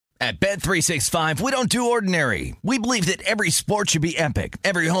At Bet365, we don't do ordinary. We believe that every sport should be epic.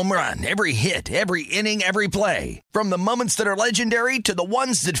 Every home run, every hit, every inning, every play. From the moments that are legendary to the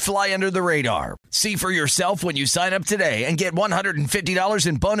ones that fly under the radar. See for yourself when you sign up today and get $150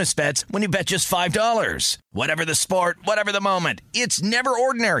 in bonus bets when you bet just $5. Whatever the sport, whatever the moment, it's never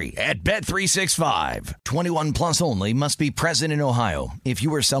ordinary at Bet365. 21 plus only. Must be present in Ohio. If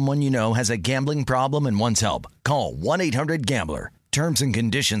you or someone you know has a gambling problem and wants help, call 1-800-GAMBLER. Terms and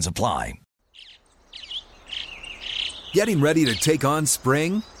conditions apply. Getting ready to take on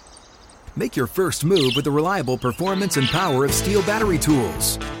spring? Make your first move with the reliable performance and power of Steel battery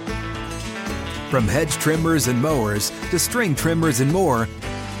tools. From hedge trimmers and mowers to string trimmers and more,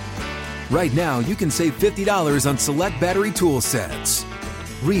 right now you can save $50 on select battery tool sets.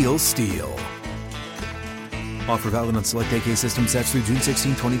 Real Steel. Offer valid on select AK system sets through June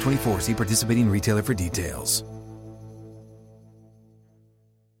 16, 2024. See participating retailer for details.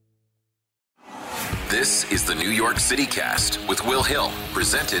 This is the New York City Cast with Will Hill,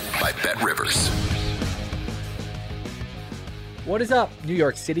 presented by BetRivers. What is up, New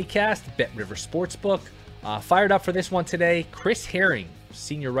York City Cast, BetRivers Sportsbook. Fired up for this one today. Chris Herring,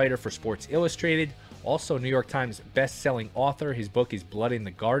 senior writer for Sports Illustrated, also New York Times best-selling author. His book is Blood in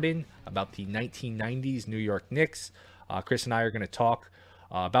the Garden, about the 1990s New York Knicks. Chris and I are going to talk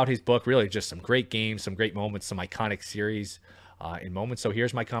about his book, really just some great games, some great moments, some iconic series in moments. So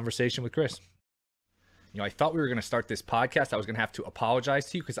here's my conversation with Chris. You know, I thought we were going to start this podcast. I was going to have to apologize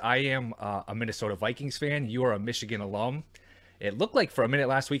to you because I am a Minnesota Vikings fan. You are a Michigan alum. It looked like for a minute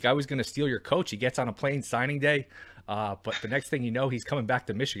last week I was going to steal your coach. He gets on a plane signing day, but the next thing you know, he's coming back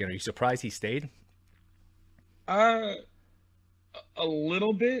to Michigan. Are you surprised he stayed? A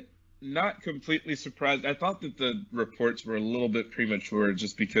little bit. Not completely surprised. I thought that the reports were a little bit premature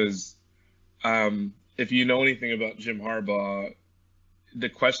just because if you know anything about Jim Harbaugh, the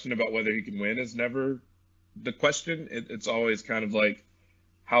question about whether he can win is never the question. It's always kind of like,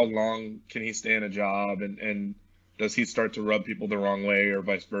 how long can he stay in a job, and does he start to rub people the wrong way, or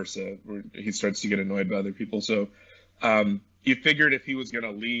vice versa, where he starts to get annoyed by other people. So you figured if he was going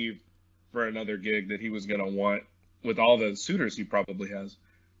to leave for another gig that he was going to want, with all the suitors he probably has,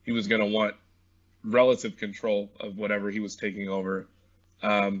 he was going to want relative control of whatever he was taking over.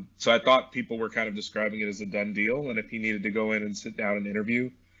 So I thought people were kind of describing it as a done deal, and if he needed to go in and sit down and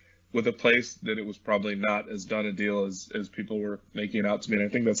interview with a place, that it was probably not as done a deal as people were making it out to me. And I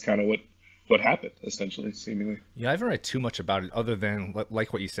think that's kind of what happened, essentially, seemingly. Yeah, I haven't read too much about it other than,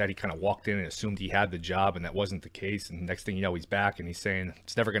 like what you said, he kind of walked in and assumed he had the job, and that wasn't the case. And next thing you know, he's back, and he's saying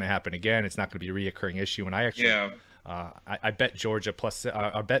it's never going to happen again. It's not going to be a reoccurring issue. And I actually, I bet Georgia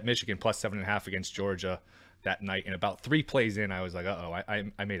I bet Michigan plus 7.5 against Georgia that night. And about 3 plays in, I was like,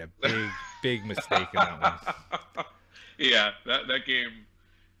 I made a big mistake in that one. Yeah, that game.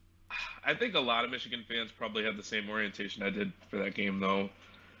 I think a lot of Michigan fans probably had the same orientation I did for that game, though.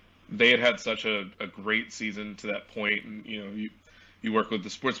 They had such a great season to that point, and you work with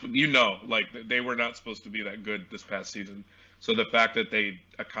the sports, but like they were not supposed to be that good this past season. So the fact that they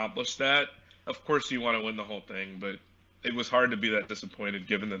accomplished that, of course you want to win the whole thing, but it was hard to be that disappointed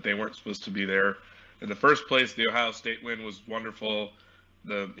given that they weren't supposed to be there in the first place. The Ohio State win was wonderful.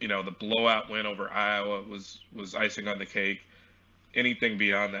 The blowout win over Iowa was icing on the cake. Anything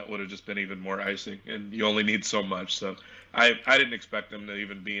beyond that would have just been even more icing, and you only need so much. So I didn't expect them to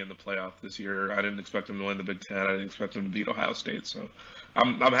even be in the playoff this year. I didn't expect them to win the Big Ten. I didn't expect them to beat Ohio State. So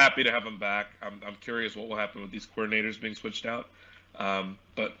I'm happy to have them back. I'm curious what will happen with these coordinators being switched out,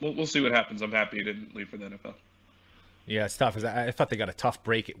 but we'll see what happens. I'm happy he didn't leave for the NFL. Yeah, it's tough. I thought they got a tough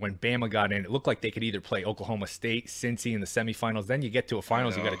break when Bama got in. It looked like they could either play Oklahoma State, Cincy in the semifinals. Then you get to a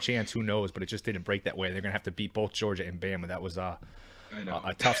finals, you got a chance. Who knows? But it just didn't break that way. They're going to have to beat both Georgia and Bama. That was a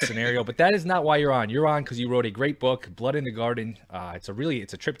tough scenario. But that is not why you're on. You're on because you wrote a great book, Blood in the Garden.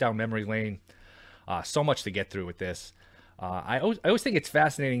 It's a trip down memory lane. So much to get through with this. I always think it's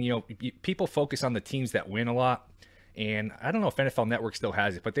fascinating. People focus on the teams that win a lot. And I don't know if NFL Network still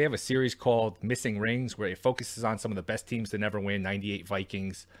has it, but they have a series called Missing Rings where it focuses on some of the best teams to never win. 98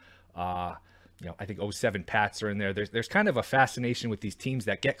 Vikings, I think 07 Pats are in there. There's kind of a fascination with these teams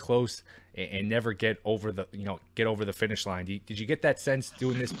that get close and never get over the finish line. Did you get that sense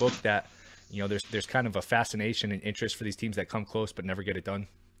doing this book that there's kind of a fascination and interest for these teams that come close but never get it done?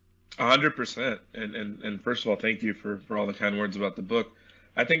 100%. And first of all, thank you for all the kind words about the book.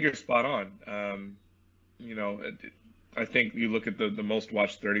 I think you're spot on. I think you look at the most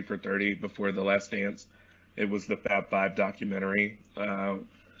watched 30 for 30 before The Last Dance. It was the Fab Five documentary.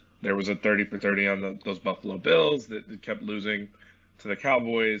 There was a 30 for 30 on those Buffalo Bills that kept losing to the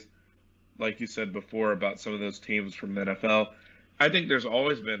Cowboys. Like you said before about some of those teams from the NFL, I think there's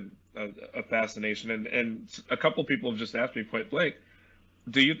always been a fascination, and a couple people have just asked me point blank,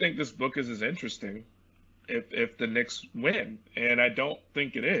 do you think this book is as interesting if the Knicks win? And I don't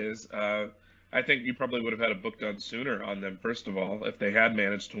think it is. I think you probably would have had a book done sooner on them, first of all, if they had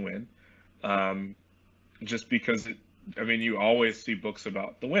managed to win. Just because, you always see books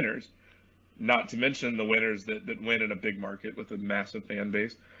about the winners, not to mention the winners that win in a big market with a massive fan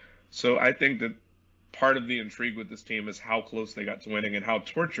base. So I think that part of the intrigue with this team is how close they got to winning and how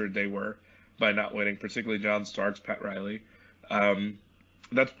tortured they were by not winning, particularly John Starks, Pat Riley.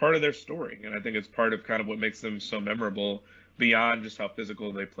 That's part of their story, and I think it's part of kind of what makes them so memorable, beyond just how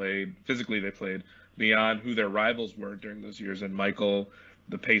physically they played, beyond who their rivals were during those years, and Michael,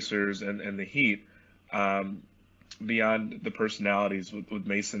 the Pacers, and the Heat, beyond the personalities with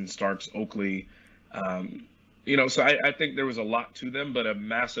Mason, Starks, Oakley. So I think there was a lot to them, but a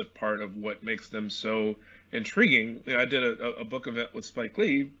massive part of what makes them so intriguing. I did a book event with Spike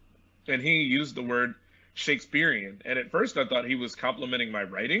Lee, and he used the word Shakespearean. And at first I thought he was complimenting my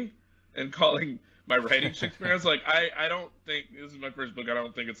writing and calling my writing Shakespearean. I was like, I don't think, this is my first book, I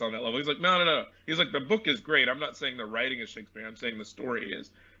don't think it's on that level. He's like, no. He's like, the book is great. I'm not saying the writing is Shakespearean. I'm saying the story is.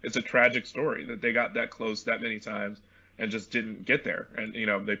 It's a tragic story that they got that close that many times and just didn't get there. And,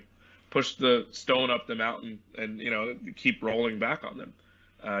 they pushed the stone up the mountain and, keep rolling back on them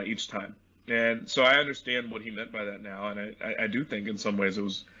each time. And so I understand what he meant by that now. And I do think in some ways it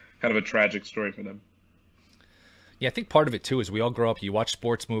was kind of a tragic story for them. Yeah, I think part of it, too, is we all grow up, you watch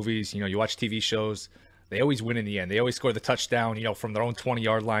sports movies, you watch TV shows. They always win in the end. They always score the touchdown, from their own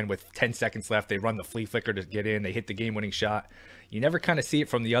 20-yard line with 10 seconds left. They run the flea flicker to get in. They hit the game-winning shot. You never kind of see it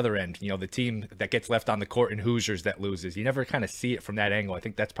from the other end, the team that gets left on the court in Hoosiers that loses. You never kind of see it from that angle. I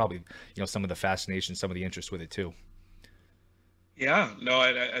think that's probably, some of the fascination, some of the interest with it, too. Yeah, no,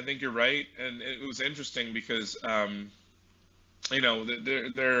 I think you're right. And it was interesting because, there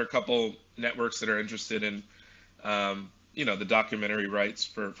are a couple networks that are interested in, the documentary rights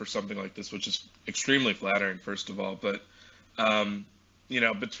for something like this, which is extremely flattering, first of all. But,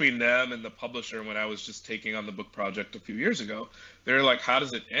 between them and the publisher, when I was just taking on the book project a few years ago, they're like, how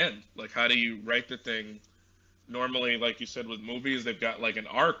does it end? Like, how do you write the thing? Normally, like you said, with movies, they've got like an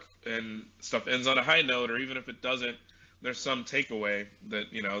arc and stuff ends on a high note, or even if it doesn't, there's some takeaway that,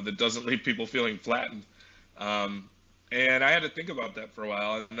 that doesn't leave people feeling flattened. And I had to think about that for a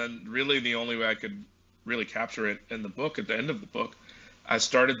while. And then really the only way I could really capture it in the book, at the end of the book, I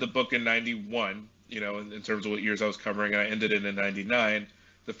started the book in 91, in terms of what years I was covering, and I ended it in 99.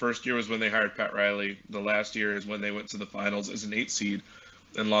 The first year was when they hired Pat Riley. The last year is when they went to the finals as an 8 seed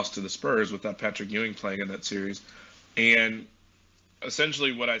and lost to the Spurs without Patrick Ewing playing in that series. And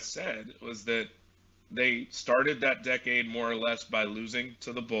essentially what I said was that they started that decade more or less by losing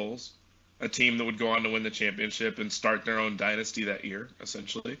to the Bulls, a team that would go on to win the championship and start their own dynasty that year,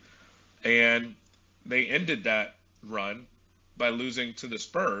 essentially. And they ended that run by losing to the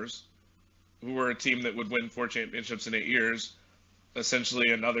Spurs, who were a team that would win 4 championships in 8 years,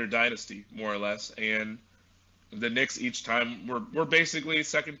 essentially another dynasty, more or less. And the Knicks each time were basically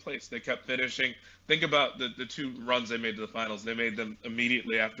second place. They kept finishing. Think about the 2 runs they made to the finals. They made them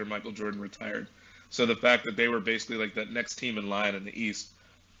immediately after Michael Jordan retired. So the fact that they were basically like that next team in line in the East,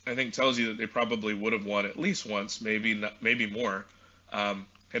 I think tells you that they probably would have won at least once, maybe more,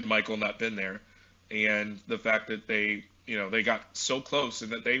 had Michael not been there. And the fact that they got so close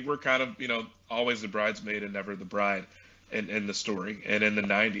and that they were kind of, always the bridesmaid and never the bride in the story and in the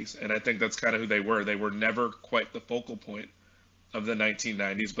 90s. And I think that's kind of who they were. They were never quite the focal point of the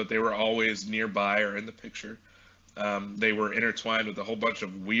 1990s, but they were always nearby or in the picture. They were intertwined with a whole bunch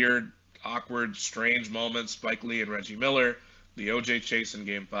of weird, awkward, strange moments. Spike Lee and Reggie Miller, the OJ chase in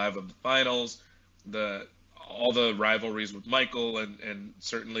Game 5 of the finals, all the rivalries with Michael and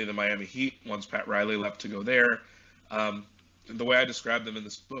certainly the Miami Heat once Pat Riley left to go there. The way I describe them in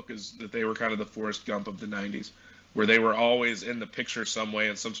this book is that they were kind of the Forrest Gump of the 90s, where they were always in the picture some way,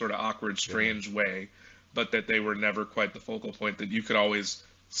 in some sort of awkward, strange way, but that they were never quite the focal point, that you could always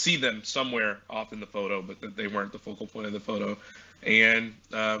see them somewhere off in the photo, but that they weren't the focal point of the photo. And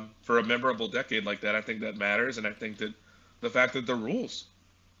for a memorable decade like that, I think that matters. And I think that the fact that the rules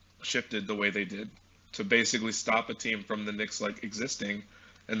shifted the way they did to basically stop a team from the Knicks existing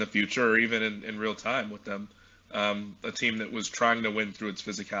in the future or even in real time with them, a team that was trying to win through its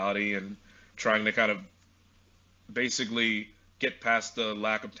physicality and trying to kind of basically get past the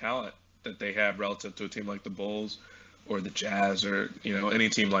lack of talent that they have relative to a team like the Bulls or the Jazz or any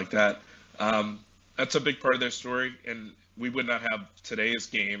team like that. That's a big part of their story, and we would not have today's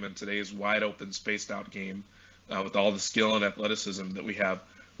game and today's wide open, spaced out game with all the skill and athleticism that we have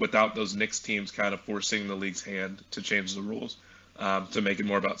without those Knicks teams kind of forcing the league's hand to change the rules. to make it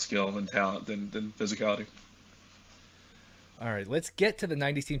more about skill and talent than physicality. All right, let's get to the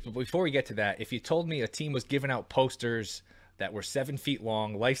 90s teams. But before we get to that, if you told me a team was giving out posters that were 7 feet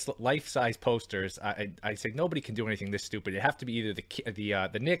long, life-size posters, I said nobody can do anything this stupid. It'd have to be either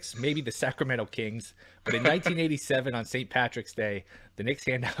the Knicks, maybe the Sacramento Kings. But in 1987 on St. Patrick's Day, the Knicks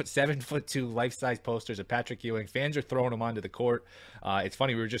hand out 7'2" life-size posters of Patrick Ewing. Fans are throwing them onto the court. It's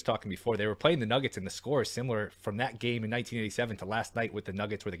funny, we were just talking before. They were playing the Nuggets, and the score is similar from that game in 1987 to last night with the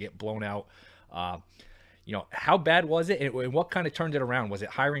Nuggets where they get blown out. How bad was it, and what kind of turned it around? Was it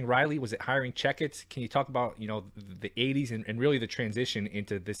hiring Riley? Was it hiring Checketts? Can you talk about, the 80s and really the transition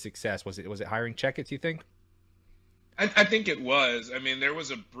into this success? Was it hiring Checketts, you think? I think it was. I mean, there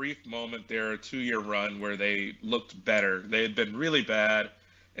was a brief moment there, a 2-year run, where they looked better. They had been really bad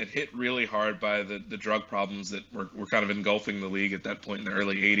and hit really hard by the drug problems that were kind of engulfing the league at that point in the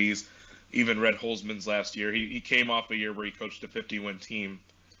early 80s. Even Red Holzman's last year, he came off a year where he coached a 50-win team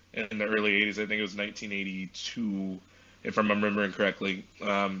in the early 80s. I think it was 1982, if I'm remembering correctly.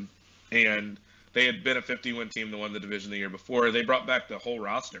 And they had been a 50-win team that won the division the year before. They brought back the whole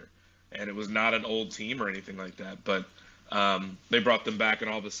roster, and it was not an old team or anything like that. But they brought them back, and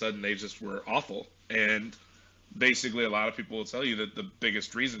all of a sudden they just were awful. And basically a lot of people will tell you that the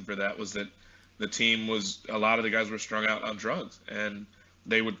biggest reason for that was that the team a lot of the guys were strung out on drugs. And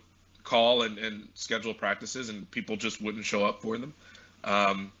they would call and schedule practices, and people just wouldn't show up for them.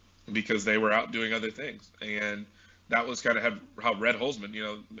 Because they were out doing other things. And that was kind of how Red Holzman,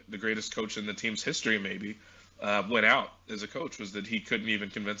 the greatest coach in the team's history maybe, went out as a coach, was that he couldn't even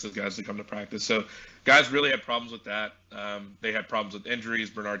convince those guys to come to practice. So guys really had problems with that. They had problems with injuries.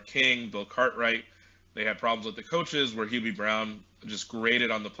 Bernard King, Bill Cartwright. They had problems with the coaches where Hubie Brown just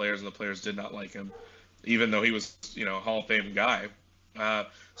graded on the players, and the players did not like him, even though he was, a Hall of Fame guy.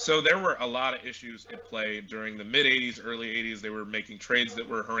 So there were a lot of issues at play during the mid-'80s, early 80s. They were making trades that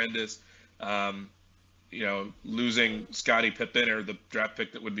were horrendous. Losing Scottie Pippen, or the draft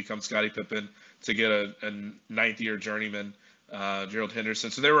pick that would become Scottie Pippen, to get a ninth-year journeyman, Gerald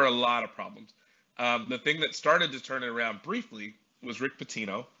Henderson. So there were a lot of problems. The thing that started to turn it around briefly was Rick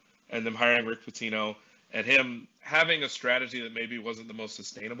Pitino, and them hiring Rick Pitino, and him having a strategy that maybe wasn't the most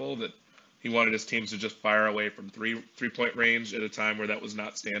sustainable, that he wanted his teams to just fire away from three-point range at a time where that was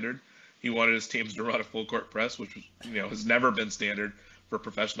not standard. He wanted his teams to run a full-court press, which was, has never been standard for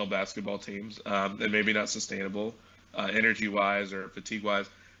professional basketball teams, and maybe not sustainable energy-wise or fatigue-wise.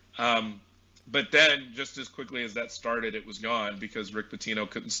 But then, just as quickly as that started, it was gone because Rick Pitino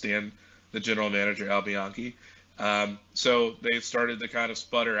couldn't stand the general manager, Al Bianchi. So they started to kind of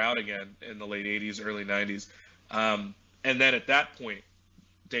sputter out again in the late 80s, early 90s. And then at that point,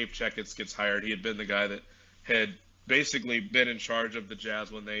 Dave Checketts gets hired. He had been the guy that had basically been in charge of the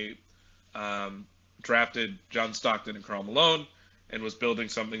Jazz when they drafted John Stockton and Karl Malone, and was building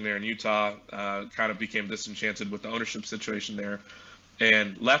something there in Utah. Kind of became disenchanted with the ownership situation there,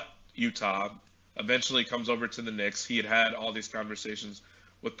 and left Utah. Eventually comes over to the Knicks. He had all these conversations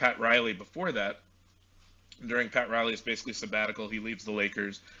with Pat Riley before that. During Pat Riley's basically sabbatical, he leaves the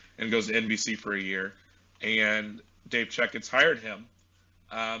Lakers and goes to NBC for a year. And Dave Checketts hired him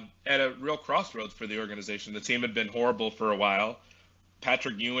at a real crossroads for the organization. The team had been horrible for a while.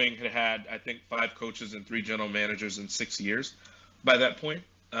 Patrick Ewing had, I think, 5 coaches and 3 general managers in 6 years by that point.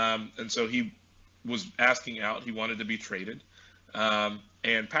 And so he was asking out. He wanted to be traded.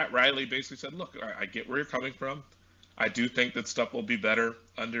 And Pat Riley basically said, look, I get where you're coming from. I do think that stuff will be better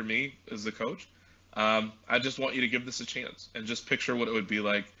under me as the coach. I just want you to give this a chance, and just picture what it would be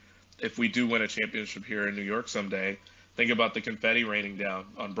like if we do win a championship here in New York someday. Think about the confetti raining down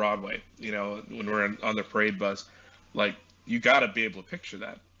on Broadway, when we're on the parade bus. Like, you got to be able to picture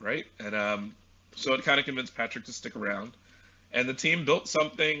that, right? And so it kind of convinced Patrick to stick around. And the team built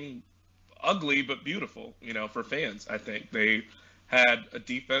something ugly but beautiful, for fans, I think. They had a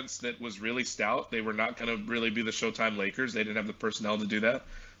defense that was really stout. They were not going to really be the Showtime Lakers. They didn't have the personnel to do that.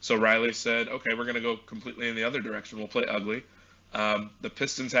 So Riley said, okay, we're going to go completely in the other direction. We'll play ugly. The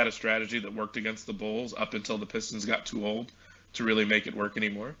Pistons had a strategy that worked against the Bulls up until the Pistons got too old to really make it work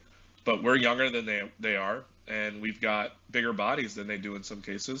anymore. But we're younger than they are, and we've got bigger bodies than they do in some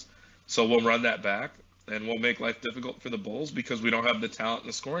cases. So we'll run that back, and we'll make life difficult for the Bulls because we don't have the talent and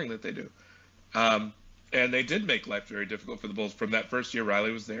the scoring that they do. And they did make life very difficult for the Bulls. From that first year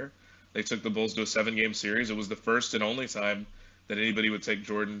Riley was there, they took the Bulls to a 7-game series. It was the first and only time that anybody would take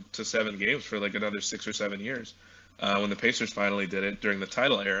Jordan to 7 games for like another 6 or 7 years. When the Pacers finally did it during the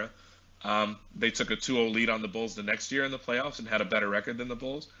title era, they took a 2-0 lead on the Bulls the next year in the playoffs and had a better record than the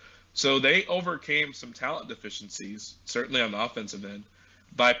Bulls. So they overcame some talent deficiencies, certainly on the offensive end,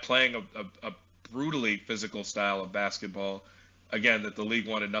 by playing a brutally physical style of basketball again, that the league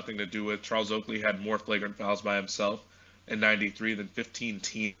wanted nothing to do with. Charles Oakley had more flagrant fouls by himself in 93 than 15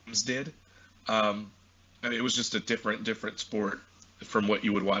 teams did. I mean, it was just a different sport from what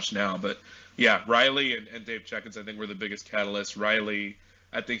you would watch now. But yeah, Riley and Dave Checkins, I think, were the biggest catalysts. Riley,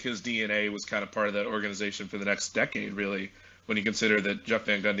 I think his DNA was kind of part of that organization for the next decade, really, when you consider that Jeff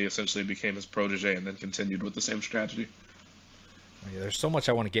Van Gundy essentially became his protege and then continued with the same strategy. Yeah, there's so much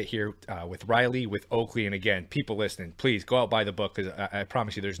I want to get here with Riley, with Oakley, and again, people listening, please go out buy the book, because I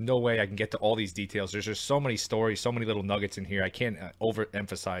promise you there's no way I can get to all these details. There's just so many stories, so many little nuggets in here. I can't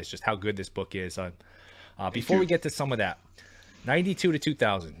overemphasize just how good this book is. Before we get to some of that, 92 to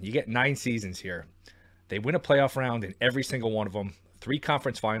 2000, you get 9 seasons here. They win a playoff round in every single one of them. 3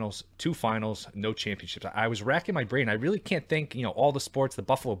 conference finals, 2 finals, no championships. I was racking my brain. I really can't think, all the sports. The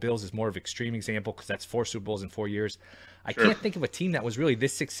Buffalo Bills is more of an extreme example because that's 4 Super Bowls in 4 years. I can't think of a team that was really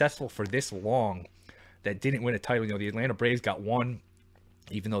this successful for this long that didn't win a title. The Atlanta Braves got 1,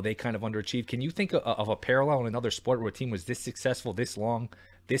 even though they kind of underachieved. Can you think of a parallel in another sport where a team was this successful, this long,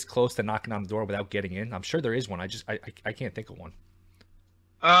 this close to knocking on the door without getting in? I'm sure there is one. I can't think of one.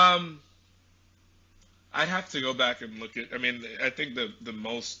 I'd have to go back and look at. I mean, I think the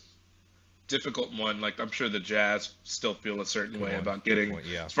most difficult one, like I'm sure the Jazz still feel a certain way about getting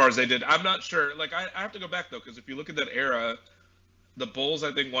as far as they did. I'm not sure. Like I have to go back though, because if you look at that era, the Bulls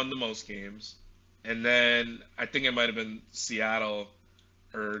I think won the most games, and then I think it might have been Seattle,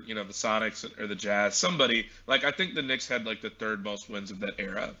 or the Sonics or the Jazz. Somebody like I think the Knicks had like the 3rd most wins of that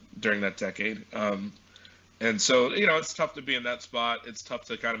era during that decade. And so it's tough to be in that spot. It's tough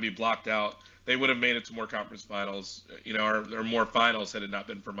to kind of be blocked out. They would have made it to more conference finals, or more finals had it not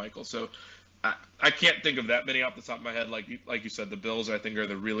been for Michael. So I can't think of that many off the top of my head. Like you said, the Bills I think are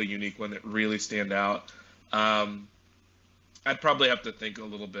the really unique one that really stand out. I'd probably have to think a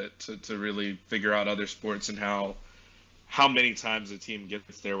little bit to really figure out other sports and how many times a team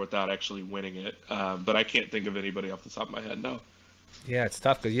gets there without actually winning it. But I can't think of anybody off the top of my head, no. Yeah, it's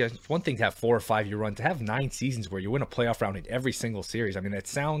tough because it's one thing to have 4 or 5 year run, to have 9 seasons where you win a playoff round in every single series. I mean, that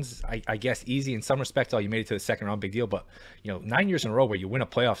sounds, I guess, easy in some respects. Oh, you made it to the second round, big deal. But 9 years in a row where you win a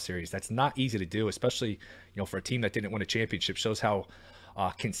playoff series, that's not easy to do, especially for a team that didn't win a championship. Shows how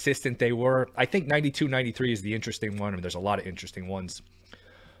consistent they were. I think 92-93 is the interesting one. I mean, there's a lot of interesting ones.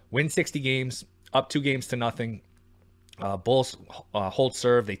 Win 60 games, up 2 games to nothing. Bulls hold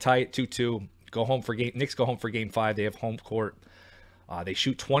serve. They tie it 2-2. Knicks go home for game 5. They have home court. They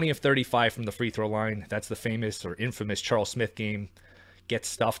shoot 20 of 35 from the free throw line. That's the famous or infamous Charles Smith game. Gets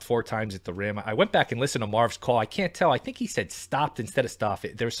stuffed 4 times at the rim. I went back and listened to Marv's call. I can't tell. I think he said stopped instead of stuff.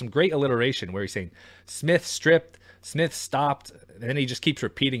 There's some great alliteration where he's saying Smith stripped, Smith stopped, and then he just keeps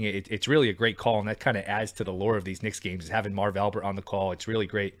repeating it. It's really a great call, and that kind of adds to the lore of these Knicks games, is having Marv Albert on the call. It's really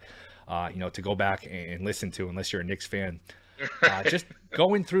great, to go back and listen to, unless you're a Knicks fan. Just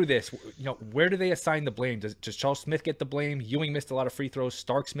going through this, where do they assign the blame? Does Charles Smith get the blame? Ewing missed a lot of free throws.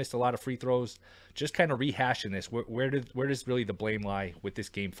 Starks missed a lot of free throws. Just kind of rehashing this. Where does really the blame lie with this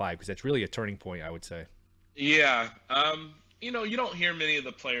game 5? Because that's really a turning point, I would say. Yeah. You don't hear many of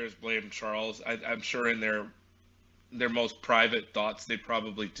the players blame Charles. I'm sure in their most private thoughts they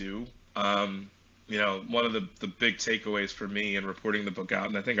probably do. One of the big takeaways for me in reporting the book out,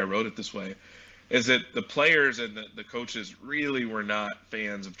 and I think I wrote it this way, is that the players and the coaches really were not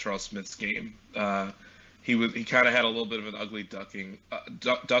fans of Charles Smith's game. He kind of had a little bit of an ugly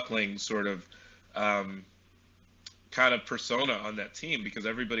duckling sort of kind of persona on that team, because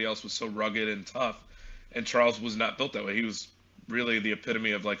everybody else was so rugged and tough, and Charles was not built that way. He was really the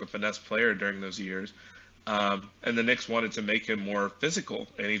epitome of like a finesse player during those years. And the Knicks wanted to make him more physical,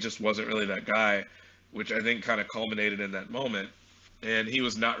 and he just wasn't really that guy, which I think kind of culminated in that moment. And he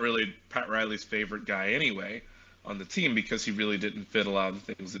was not really Pat Riley's favorite guy anyway on the team, because he really didn't fit a lot of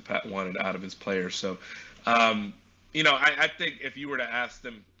the things that Pat wanted out of his players. So, I think if you were to ask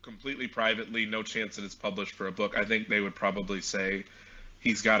them completely privately, no chance that it's published for a book, I think they would probably say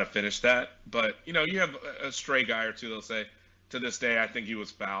he's got to finish that. But, you have a stray guy or two, they'll say, to this day, I think he was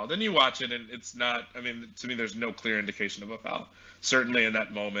fouled. And you watch it, and it's not, to me, there's no clear indication of a foul. Certainly in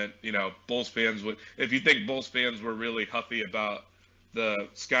that moment, Bulls fans would, if you think Bulls fans were really huffy about the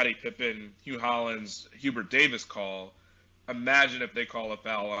Scottie Pippen, Hugh Hollins, Hubert Davis call, imagine if they call a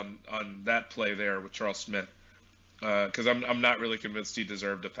foul on that play there with Charles Smith, because I'm not really convinced he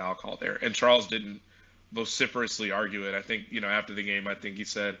deserved a foul call there. And Charles didn't vociferously argue it. I think, after the game, I think he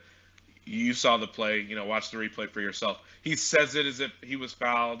said, you saw the play, watch the replay for yourself. He says it as if he was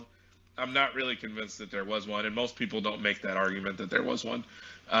fouled. I'm not really convinced that there was one, and most people don't make that argument that there was one.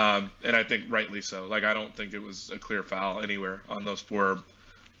 And I think rightly so. Like, I don't think it was a clear foul anywhere on those 4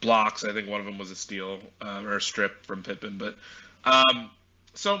 blocks. I think one of them was a steal or a strip from Pippen. But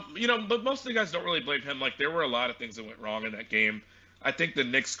So, but most of the guys don't really blame him. Like, there were a lot of things that went wrong in that game. I think the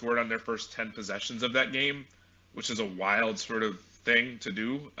Knicks scored on their first 10 possessions of that game, which is a wild sort of thing to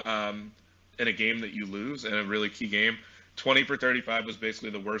do in a game that you lose, in a really key game. 20 for 35 was basically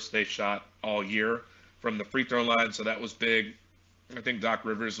the worst they shot all year from the free throw line, so that was big. I think Doc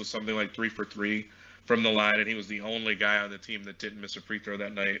Rivers was something like 3 for 3 from the line, and he was the only guy on the team that didn't miss a free throw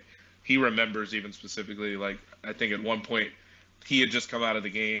that night. He remembers even specifically, like, I think at one point he had just come out of the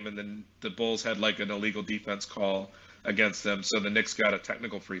game, and then the Bulls had like an illegal defense call against them, so the Knicks got a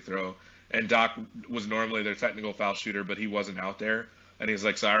technical free throw, and Doc was normally their technical foul shooter, but he wasn't out there, and he's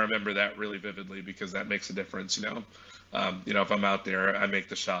like, so I remember that really vividly because that makes a difference, if I'm out there, I make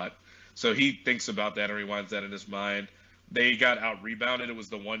the shot. So he thinks about that and rewinds that in his mind. They got out-rebounded. It was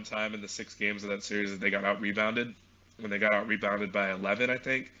the one time in the 6 games of that series that they got out-rebounded, when they got out-rebounded by 11, I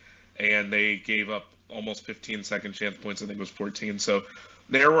think, and they gave up almost 15 second chance points. I think it was 14. So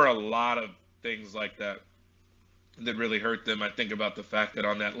there were a lot of things like that really hurt them. I think about the fact that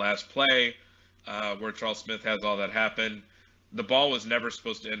on that last play where Charles Smith has all that happen, the ball was never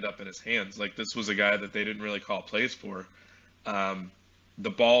supposed to end up in his hands. Like, this was a guy that they didn't really call plays for. The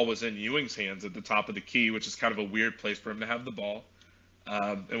ball was in Ewing's hands at the top of the key, which is kind of a weird place for him to have the ball.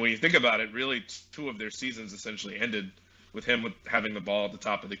 And when you think about it, really 2 of their seasons essentially ended with him having the ball at the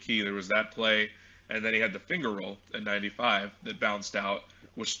top of the key. There was that play, and then he had the finger roll in '95 that bounced out,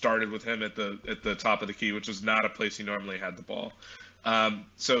 which started with him at the top of the key, which was not a place he normally had the ball.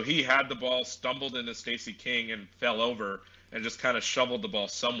 So he had the ball, stumbled into Stacey King, and fell over, and just kind of shoveled the ball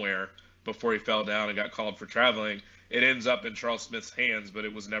somewhere before he fell down and got called for traveling. It ends up in Charles Smith's hands, but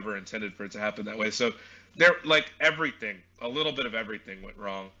it was never intended for it to happen that way. So there, like, everything, a little bit of everything went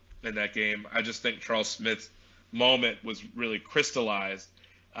wrong in that game. I just think Charles Smith's moment was really crystallized.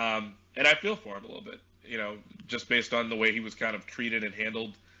 And I feel for him a little bit, just based on the way he was kind of treated and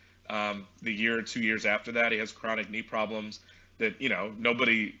handled the year or 2 years after that. He has chronic knee problems that,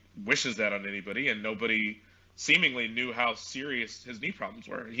 nobody wishes that on anybody, and nobody seemingly knew how serious his knee problems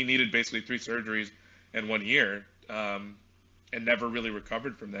were. He needed basically 3 surgeries in 1 year, and never really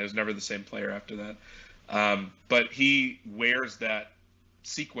recovered from that. He was never the same player after that. But he wears that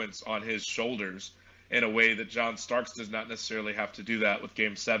sequence on his shoulders in a way that John Starks does not necessarily have to do that with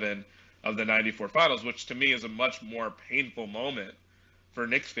Game 7 of the '94 Finals, which to me is a much more painful moment for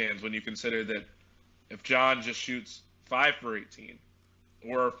Knicks fans when you consider that if John just shoots 5 for 18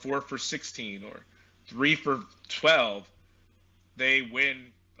 or 4 for 16 or 3 for 12, they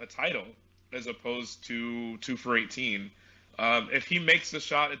win a title as opposed to 2 for 18. If he makes the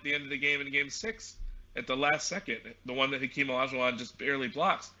shot at the end of the game in Game 6 at the last second, the one that Hakeem Olajuwon just barely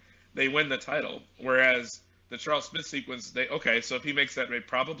blocks, they win the title. Whereas the Charles Smith sequence, so if he makes that, they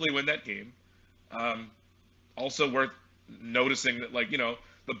probably win that game. Also worth noticing that,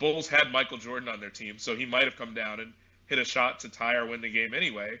 the Bulls had Michael Jordan on their team, so he might have come down and hit a shot to tie or win the game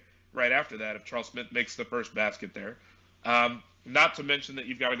anyway, right after that, if Charles Smith makes the first basket there. Not to mention that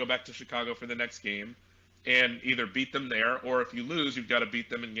you've got to go back to Chicago for the next game and either beat them there, or if you lose, you've got to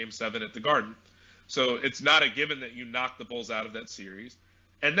beat them in Game 7 at the Garden. So it's not a given that you knock the Bulls out of that series.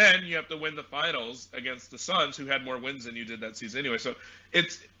 And then you have to win the finals against the Suns, who had more wins than you did that season anyway. So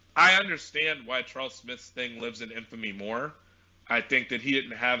I understand why Charles Smith's thing lives in infamy more. I think that he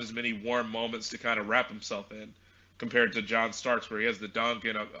didn't have as many warm moments to kind of wrap himself in compared to John Starks, where he has the dunk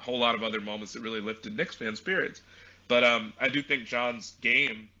and a whole lot of other moments that really lifted Knicks fan spirits. But I do think John's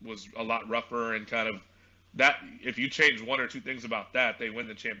game was a lot rougher, and kind of that, if you change 1 or 2 things about that, they win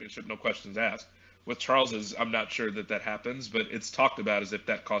the championship, no questions asked. With Charles's, I'm not sure that happens, but it's talked about as if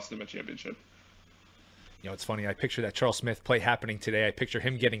that cost them a championship. It's funny. I picture that Charles Smith play happening today. I picture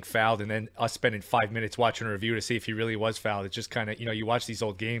him getting fouled and then us spending 5 minutes watching a review to see if he really was fouled. It's just kind of, you watch these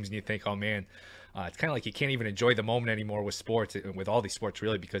old games and you think, oh, man, it's kind of like you can't even enjoy the moment anymore with sports, with all these sports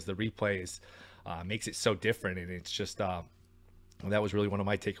really, because the replay makes it so different. And it's just that was really one of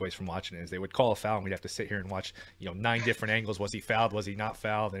my takeaways from watching it, is they would call a foul and we'd have to sit here and watch 9 different angles. Was he fouled? Was he not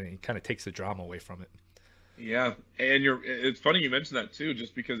fouled? And it kind of takes the drama away from it. Yeah, and it's funny you mentioned that too,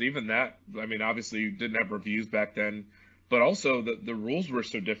 just because even that, I mean, obviously you didn't have reviews back then, but also the rules were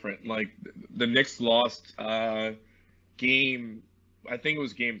so different. Like, the Knicks lost game, I think it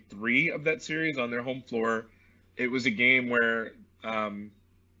was Game 3 of that series on their home floor. It was a game where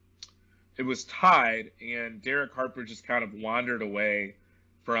it was tied, and Derek Harper just kind of wandered away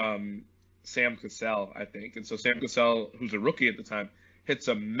from Sam Cassell, I think. And so Sam Cassell, who's a rookie at the time, hits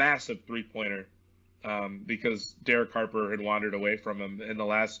a massive three-pointer because Derek Harper had wandered away from him in the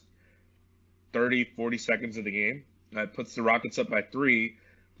last 30, 40 seconds of the game. That puts the Rockets up by 3.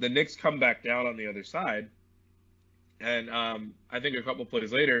 The Knicks come back down on the other side, And I think a couple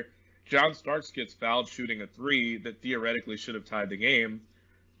plays later, John Starks gets fouled shooting a three that theoretically should have tied the game,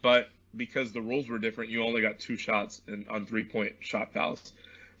 but because the rules were different, you only got 2 shots on 3-point shot fouls.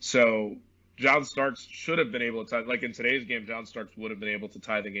 So John Starks should have been able to tie, like in today's game, John Starks would have been able to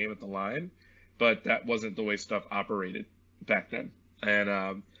tie the game at the line, but that wasn't the way stuff operated back then.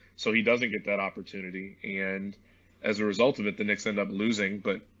 And so he doesn't get that opportunity. And as a result of it, the Knicks end up losing,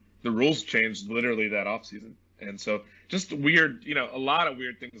 but the rules changed literally that offseason. And so just weird, a lot of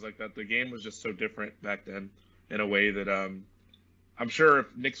weird things like that. The game was just so different back then in a way that I'm sure if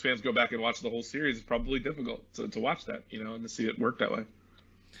Knicks fans go back and watch the whole series, it's probably difficult to watch that, and to see it work that way.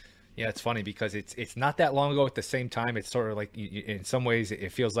 Yeah, it's funny because it's not that long ago. At the same time, it's sort of like in some ways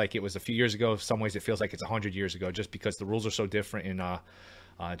it feels like it was a few years ago. In some ways it feels like it's 100 years ago, just because the rules are so different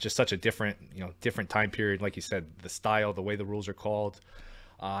and just such a different time period. Like you said, the style, the way the rules are called.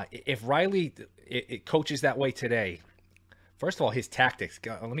 If Riley it coaches that way today, first of all, his tactics.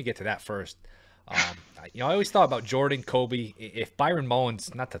 Let me get to that first. I always thought about Jordan, Kobe. If Byron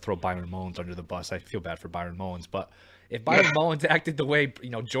Mullins, not to throw Byron Mullins under the bus, I feel bad for Byron Mullins, but if Byron Mullins acted the way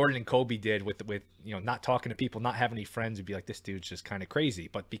Jordan and Kobe did with not talking to people, not having any friends, it'd be like, this dude's just kind of crazy.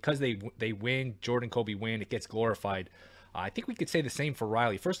 But because they win, Jordan, Kobe win, it gets glorified. I think we could say the same for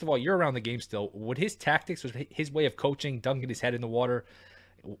Riley. First of all, you're around the game still. Would his tactics, was his way of coaching, dunking his head in the water,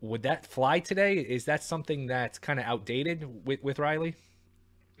 would that fly today? Is that something that's kind of outdated with Riley?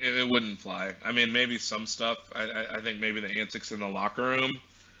 It wouldn't fly. I mean, maybe some stuff. I think maybe the antics in the locker room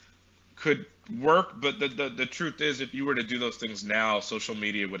could work, but the truth is, if you were to do those things now, social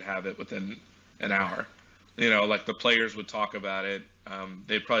media would have it within an hour. Like the players would talk about it.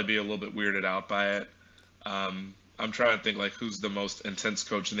 They'd probably be a little bit weirded out by it. I'm trying to think like who's the most intense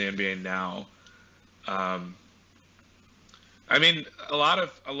coach in the NBA now. I mean, a lot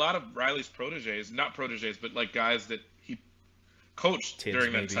of Riley's proteges, not proteges, but like guys that he coached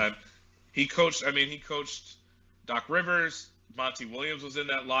during that time. He coached Doc Rivers. Monty Williams was in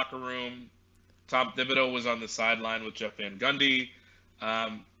that locker room. Tom Thibodeau was on the sideline with Jeff Van Gundy.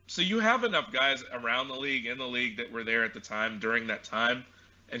 So you have enough guys around the league, in the league, that were there at the time, during that time,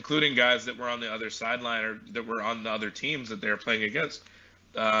 including guys that were on the other sideline or that were on the other teams that they were playing against.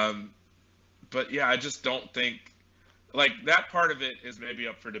 But yeah, I just don't think, like, that part of it is maybe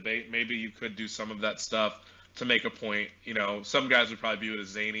up for debate. Maybe you could do some of that stuff to make a point. Some guys would probably view it as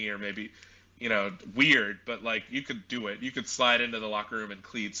zany or maybe, weird, but like you could do it. You could slide into the locker room in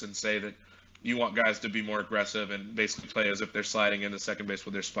cleats and say that you want guys to be more aggressive and basically play as if they're sliding into second base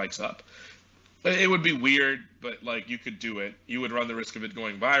with their spikes up. It would be weird, but like you could do it. You would run the risk of it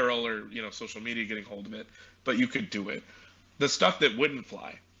going viral or, social media getting hold of it, but you could do it. The stuff that wouldn't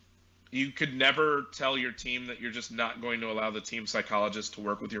fly, you could never tell your team that you're just not going to allow the team psychologist to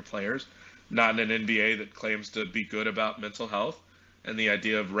work with your players, not in an NBA that claims to be good about mental health and the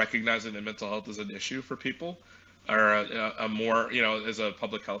idea of recognizing that mental health is an issue for people or a more, as a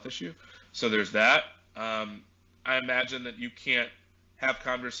public health issue. So there's that. I imagine that you can't have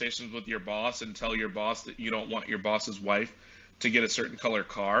conversations with your boss and tell your boss that you don't want your boss's wife to get a certain color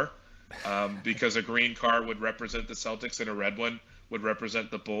car because a green car would represent the Celtics and a red one would represent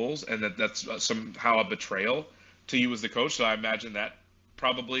the Bulls, and that's somehow a betrayal to you as the coach. So I imagine that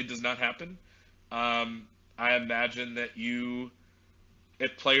probably does not happen. I imagine that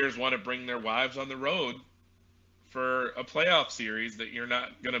if players want to bring their wives on the road for a playoff series, that you're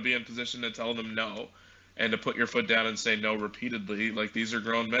not going to be in position to tell them no and to put your foot down and say no repeatedly. Like, these are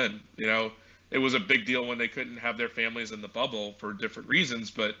grown men. It was a big deal when they couldn't have their families in the bubble for different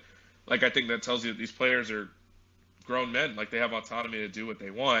reasons, but like I think that tells you that these players are grown men. Like, they have autonomy to do what they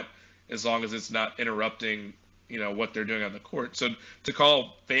want as long as it's not interrupting what they're doing on the court. So to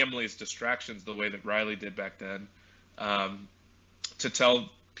call families distractions the way that Riley did back then, to tell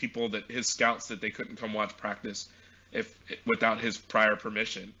people that his scouts that they couldn't come watch practice without his prior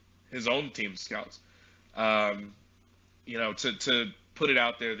permission, his own team scouts, to put it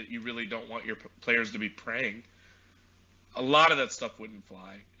out there that you really don't want your players to be praying, a lot of that stuff wouldn't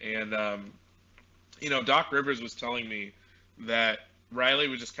fly. And Doc Rivers was telling me that Riley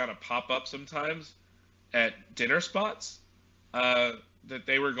would just kind of pop up sometimes at dinner spots that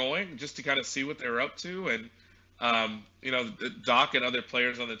they were going just to kind of see what they were up to. And, Doc and other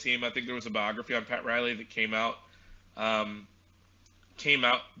players on the team, I think there was a biography on Pat Riley that came out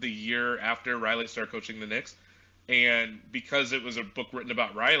the year after Riley started coaching the Knicks. And because it was a book written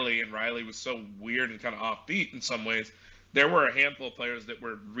about Riley and Riley was so weird and kind of offbeat in some ways, there were a handful of players that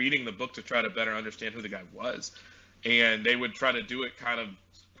were reading the book to try to better understand who the guy was. And they would try to do it kind of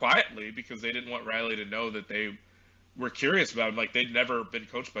quietly because they didn't want Riley to know that they were curious about him. Like they'd never been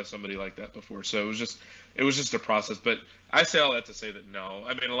coached by somebody like that before. So it was just a process. But I say all that to say that no,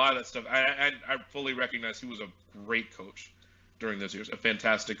 I mean a lot of that stuff. I fully recognize he was a great coach during those years, a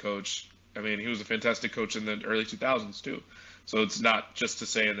fantastic coach. I mean he was a fantastic coach in the early 2000s too. So it's not just to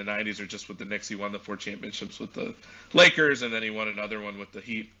say in the 90s or just with the Knicks. He won the 4 championships with the Lakers, and then he won another one with the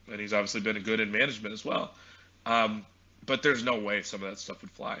Heat. And he's obviously been good in management as well. But there's no way some of that stuff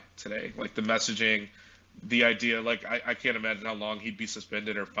would fly today. Like the messaging, the idea, like I can't imagine how long he'd be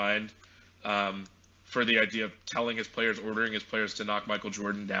suspended or fined for the idea of telling his players, ordering his players to knock Michael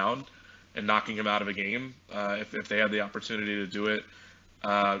Jordan down and knocking him out of a game if they had the opportunity to do it.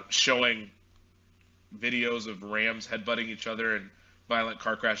 Showing videos of Rams headbutting each other and violent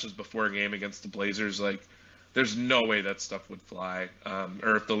car crashes before a game against the Blazers. Like, there's no way that stuff would fly.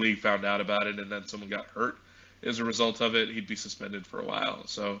 Or if the league found out about it and then someone got hurt as a result of it, he'd be suspended for a while.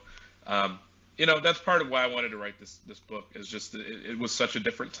 So, that's part of why I wanted to write this book, is just it was such a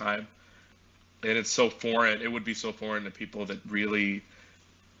different time. And it's so foreign. It would be so foreign to people that really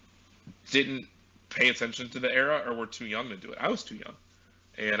didn't pay attention to the era or were too young to do it. I was too young.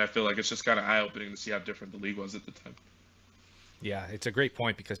 And I feel like it's just kind of eye-opening to see how different the league was at the time. Yeah, it's a great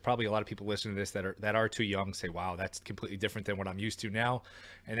point, because probably a lot of people listening to this that are too young say, wow, that's completely different than what I'm used to now.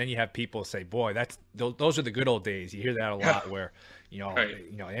 And then you have people say, boy, those are the good old days. You hear that a lot where,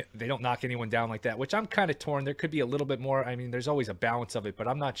 right. They don't knock anyone down like that, which I'm kind of torn. There could be a little bit more. I mean, there's always a balance of it, but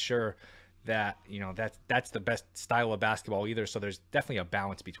I'm not sure that, that's the best style of basketball either. So there's definitely a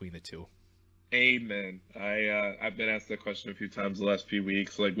balance between the two. Amen. I've been asked that question a few times the last few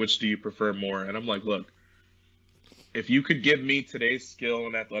weeks, like, which do you prefer more? And I'm like, look, if you could give me today's skill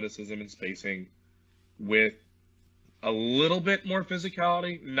and athleticism and spacing with a little bit more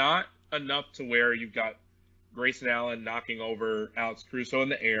physicality, not enough to where you've got Grayson Allen knocking over Alex Caruso in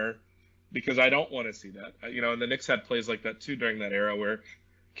the air, because I don't want to see that. And the Knicks had plays like that too during that era where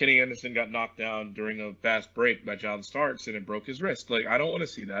Kenny Anderson got knocked down during a fast break by John Starks and it broke his wrist. Like, I don't want to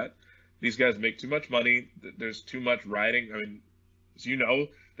see that. These guys make too much money. There's too much riding. I mean,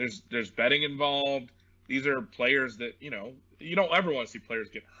 as there's betting involved. These are players that, you don't ever want to see players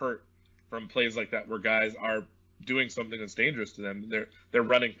get hurt from plays like that where guys are doing something that's dangerous to them. They're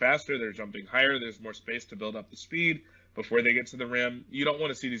running faster. They're jumping higher. There's more space to build up the speed before they get to the rim. You don't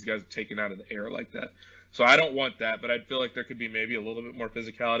want to see these guys taken out of the air like that. So I don't want that, but I feel like there could be maybe a little bit more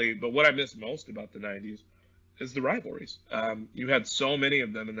physicality. But what I miss most about the 90s is the rivalries. You had so many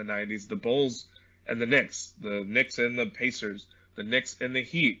of them in the 90s, the Bulls and the Knicks and the Pacers, the Knicks and the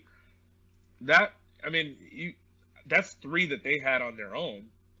Heat. That's 3 that they had on their own.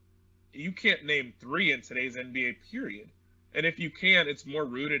 You can't name 3 in today's NBA period. And if you can, it's more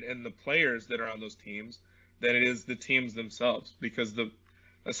rooted in the players that are on those teams than it is the teams themselves, because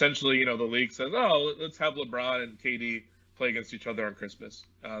essentially, the league says, oh, let's have LeBron and KD play against each other on Christmas.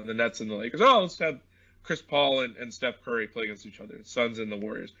 The Nets and the Lakers, oh, let's have Chris Paul and Steph Curry play against each other, Suns and the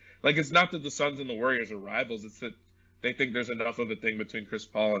Warriors. Like, it's not that the Suns and the Warriors are rivals. It's that they think there's enough of a thing between Chris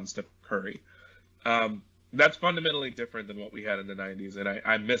Paul and Steph Curry. That's fundamentally different than what we had in the 90s, and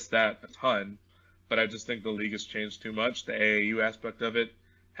I miss that a ton, but I just think the league has changed too much. The AAU aspect of it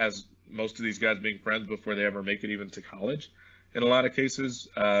has most of these guys being friends before they ever make it even to college in a lot of cases.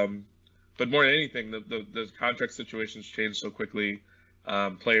 But more than anything, the contract situations change so quickly.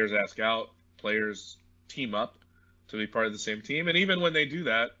 Players ask out, players team up to be part of the same team. And even when they do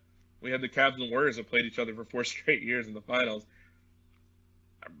that, we had the Cavs and Warriors that played each other for 4 straight years in the finals.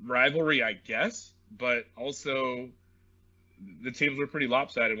 Rivalry, I guess, but also the teams were pretty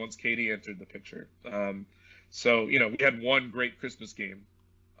lopsided once KD entered the picture. So, we had one great Christmas game.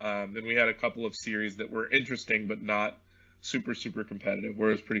 Then we had a couple of series that were interesting, but not super, super competitive, where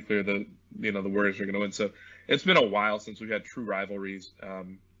it was pretty clear the Warriors are going to win. So it's been a while since we've had true rivalries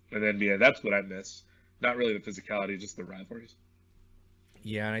in the NBA. That's what I miss. Not really the physicality, just the rivalries.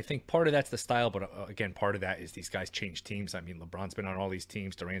 Yeah, and I think part of that's the style, but again, part of that is these guys change teams. I mean, LeBron's been on all these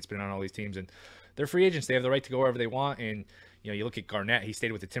teams, Durant's been on all these teams, and they're free agents. They have the right to go wherever they want. And you look at Garnett; he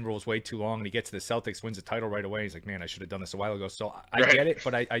stayed with the Timberwolves way too long, and he gets to the Celtics, wins the title right away. He's like, man, I should have done this a while ago. So I get it,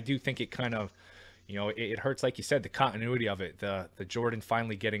 but I do think it kind of, it hurts, like you said, the continuity of it. The Jordan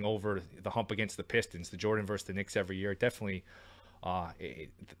finally getting over the hump against the Pistons, the Jordan versus the Knicks every year. Definitely,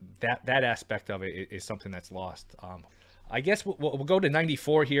 that aspect of it is something that's lost. I guess we'll go to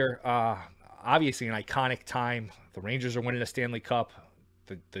 94 here. Obviously an iconic time. The Rangers are winning a Stanley Cup.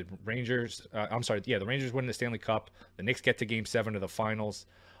 The Rangers winning the Stanley Cup. The Knicks get to Game 7 of the finals.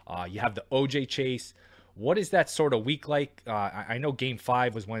 You have the OJ chase. What is that sort of week like? I know Game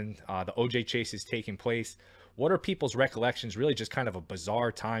 5 was when the OJ chase is taking place. what are people's recollections? Really just kind of a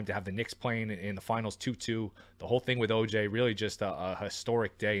bizarre time to have the Knicks playing in the finals 2-2. The whole thing with OJ, really just a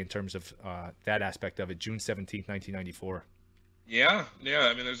historic day in terms of that aspect of it, June 17th, 1994. Yeah.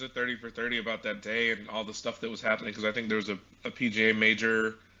 I mean, there's a 30 for 30 about that day and all the stuff that was happening, because I think there was a PGA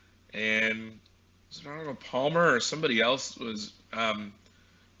major, and I don't know, Palmer or somebody else was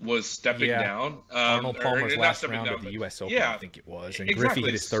stepping down. Arnold Palmer's last round down, of the U.S. Open, yeah, I think it was. And exactly. Griffey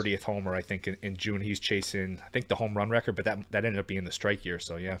hit his 30th homer, I think, in June. He's chasing, I think, the home run record, but that ended up being the strike year,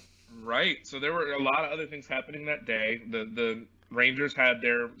 so yeah. Right. So there were a lot of other things happening that day. The Rangers had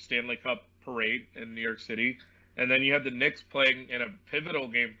their Stanley Cup parade in New York City, and then you had the Knicks playing in a pivotal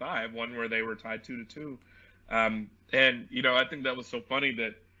Game 5, one where they were tied 2-2. And, you know, I think that was so funny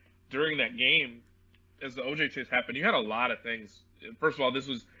that during that game, as the OJ chase happened, you had a lot of things. First of all, this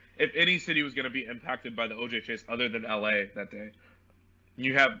was, if any city was going to be impacted by the OJ chase other than LA that day,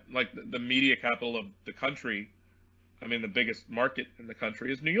 you have like the media capital of the country. I mean, the biggest market in the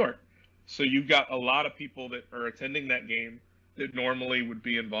country is New York. So you've got a lot of people that are attending that game that normally would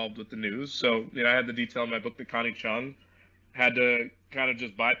be involved with the news. So, you know, I had the detail in my book that Connie Chung had to kind of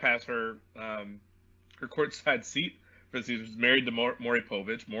just bypass her courtside seat, because he was married to Maury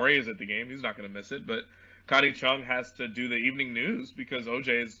Povich. Maury is at the game. He's not going to miss it. But Connie Chung has to do the evening news because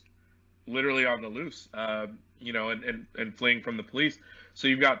OJ is literally on the loose, you know, and fleeing from the police. So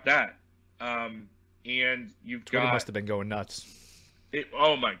you've got that. And you've Twitter got... must have been going nuts.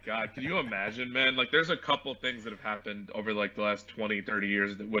 Oh, my God. Can you imagine, man? Like, there's a couple things that have happened over, like, the last 20, 30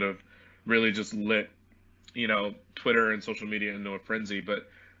 years that would have really just lit, you know, Twitter and social media into a frenzy. But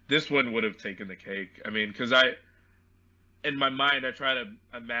this one would have taken the cake. I mean, because in my mind, I try to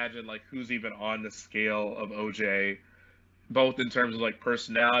imagine, like, who's even on the scale of OJ, both in terms of, like,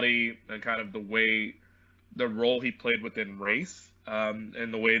 personality and kind of the role he played within race,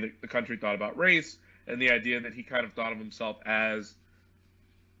 and the way that the country thought about race, and the idea that he kind of thought of himself as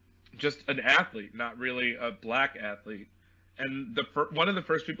just an athlete, not really a black athlete. And one of the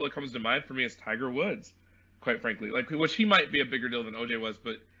first people that comes to mind for me is Tiger Woods, quite frankly, like, which he might be a bigger deal than OJ was,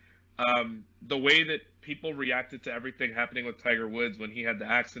 but the way that people reacted to everything happening with Tiger Woods when he had the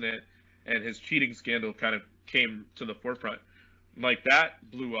accident and his cheating scandal kind of came to the forefront, like, that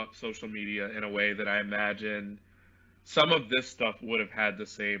blew up social media in a way that I imagine some of this stuff would have had the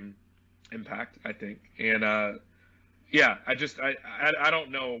same impact, I think. And yeah, I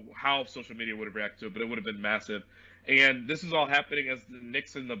don't know how social media would have reacted to it, but it would have been massive. And this is all happening as the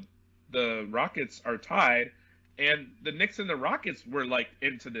Knicks and the Rockets are tied. And the Knicks and the Rockets were, like,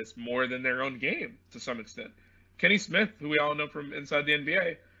 into this more than their own game to some extent. Kenny Smith, who we all know from inside the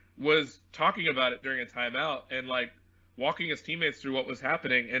NBA, was talking about it during a timeout and, like, walking his teammates through what was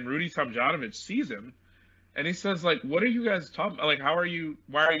happening. And Rudy Tomjanovich sees him, and he says, like, what are you guys talking about? Like, why are you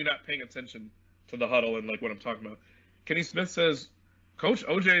not paying attention to the huddle and, like, what I'm talking about? Kenny Smith says, Coach,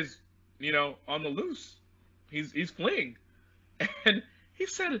 OJ's, you know, on the loose. He's fleeing. And he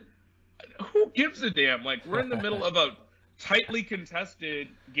said, who gives a damn? Like, we're in the middle of a tightly contested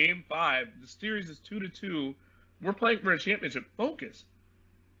Game 5. The series is 2-2. We're playing for a championship. Focus.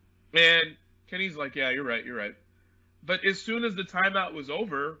 And Kenny's like, yeah, you're right. But as soon as the timeout was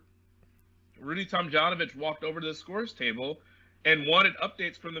over, Rudy Tomjanovich walked over to the scores table and wanted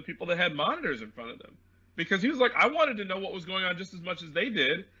updates from the people that had monitors in front of them. Because he was like, I wanted to know what was going on just as much as they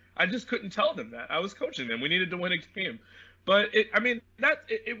did. I just couldn't tell them that. I was coaching them. We needed to win a game. But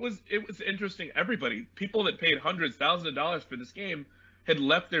it was interesting. Everybody, people that paid hundreds, thousands of dollars for this game, had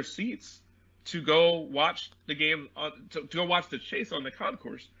left their seats to go watch the game, to go watch the chase on the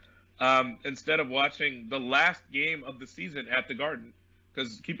concourse, instead of watching the last game of the season at the Garden.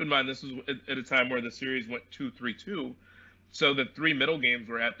 Because keep in mind, this was at a time where the series went 2-3-2, so the three middle games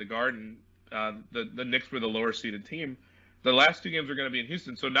were at the Garden. The Knicks were the lower seeded team. The last two games are going to be in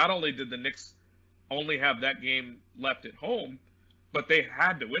Houston. So not only did the Knicks only have that game left at home, but they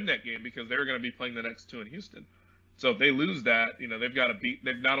had to win that game because they were going to be playing the next two in Houston. So if they lose that, you know, they've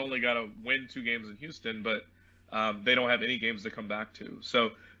not only got to win two games in Houston, but they don't have any games to come back to.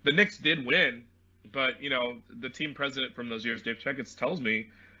 So the Knicks did win, but, you know, the team president from those years, Dave Checketts, tells me,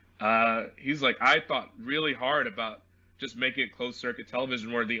 he's like, I thought really hard about just making it closed circuit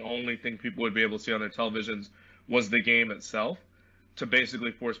television where the only thing people would be able to see on their televisions was the game itself, to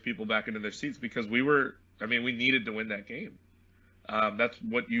basically force people back into their seats, because we needed to win that game. That's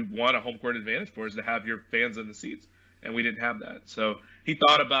what you want a home court advantage for, is to have your fans in the seats. And we didn't have that. So he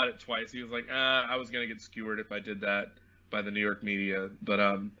thought about it twice. He was like, I was going to get skewered if I did that by the New York media. But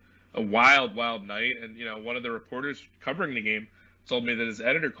a wild, wild night. And, you know, one of the reporters covering the game told me that his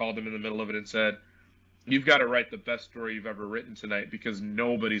editor called him in the middle of it and said, you've got to write the best story you've ever written tonight, because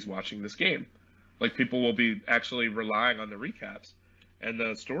nobody's watching this game. Like, people will be actually relying on the recaps and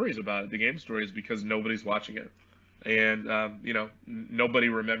the stories about it, the game stories, because nobody's watching it. And, nobody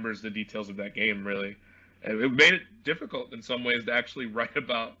remembers the details of that game, really. And it made it difficult in some ways to actually write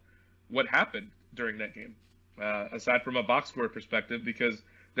about what happened during that game, aside from a box score perspective, because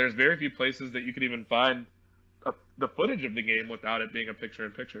there's very few places that you could even find the footage of the game without it being a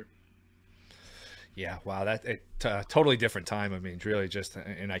picture-in-picture. Yeah, wow, totally different time. I mean, it's really just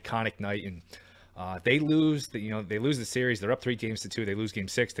an iconic night, and they lose the series. They're up 3-2. They lose Game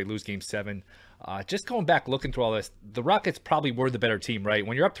 6. They lose Game 7. Just going back, looking through all this, the Rockets probably were the better team, right?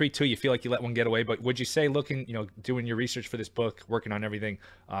 When you're up 3-2, you feel like you let one get away. But would you say, doing your research for this book, working on everything,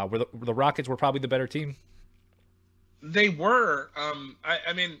 the Rockets were probably the better team? They were.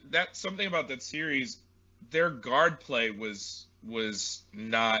 I mean, that's something about that series. Their guard play was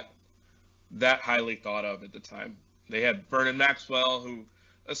not that highly thought of at the time. They had Vernon Maxwell, who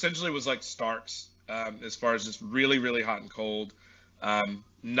essentially was like Starks, as far as just really, really hot and cold.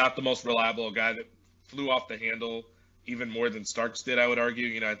 Not the most reliable, a guy that flew off the handle even more than Starks did, I would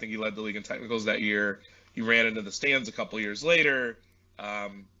argue. I think he led the league in technicals that year. He ran into the stands a couple years later.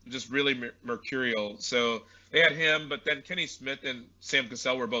 Just really mercurial. So they had him, but then Kenny Smith and Sam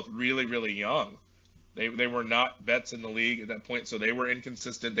Cassell were both really, really young. They were not vets in the league at that point, so they were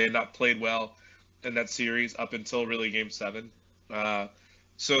inconsistent. They had not played well in that series up until really Game 7.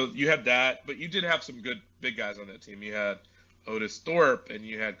 So you had that, but you did have some good big guys on that team. You had Otis Thorpe, and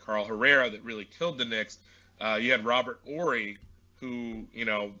you had Carl Herrera that really killed the Knicks. You had Robert Horry, who,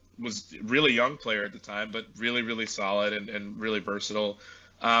 was a really young player at the time, but really, really solid and really versatile.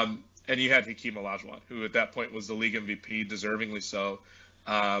 And you had Hakeem Olajuwon, who at that point was the league MVP, deservingly so.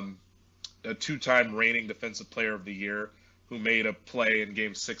 A 2-time reigning defensive player of the year, who made a play in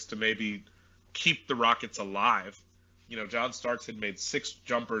Game 6 to maybe keep the Rockets alive. John Starks had made 6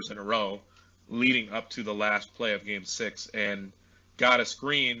 jumpers in a row leading up to the last play of Game 6 and got a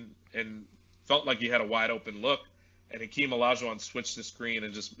screen and felt like he had a wide open look. And Hakeem Olajuwon switched the screen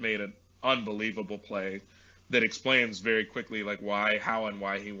and just made an unbelievable play that explains very quickly how and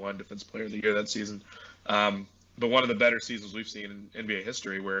why he won Defensive Player of the Year that season. But one of the better seasons we've seen in NBA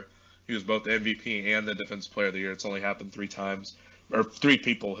history, where he was both the MVP and the Defensive Player of the Year. It's only happened 3 times, or 3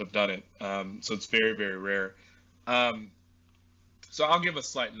 people have done it. So it's very, very rare. So I'll give a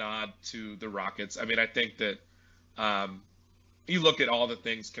slight nod to the Rockets. I mean, I think that you look at all the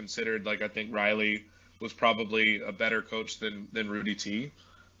things considered, I think Riley was probably a better coach than Rudy T.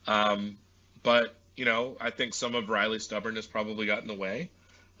 But, I think some of Riley's stubbornness probably got in the way.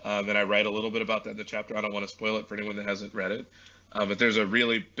 And I write a little bit about that in the chapter. I don't want to spoil it for anyone that hasn't read it. But there's a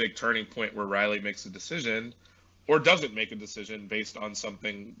really big turning point where Riley makes a decision or doesn't make a decision based on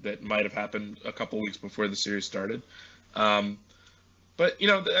something that might have happened a couple weeks before the series started. But,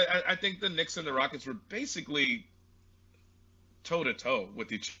 I think the Knicks and the Rockets were basically toe-to-toe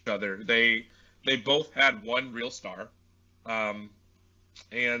with each other. They both had one real star. And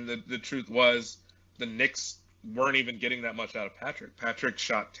the truth was the Knicks weren't even getting that much out of Patrick. Patrick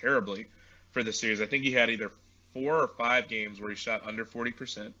shot terribly for the series. I think he had either 4 or 5 games where he shot under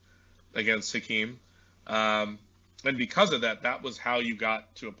 40% against Hakeem. And because of that, that was how you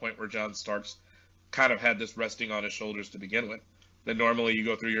got to a point where John Starks kind of had this resting on his shoulders to begin with. That normally you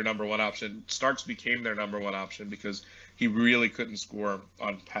go through your number 1 option. Starks became their number 1 option because he really couldn't score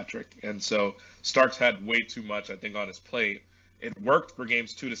on Patrick. And so Starks had way too much, I think, on his plate. It worked for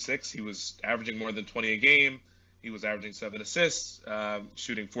games 2 to 6. He was averaging more than 20 a game. He was averaging 7 assists,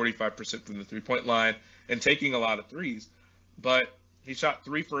 shooting 45% from the three-point line, and taking a lot of threes. But he shot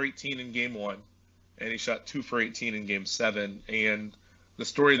 3 for 18 in Game 1, and he shot 2 for 18 in Game 7. And the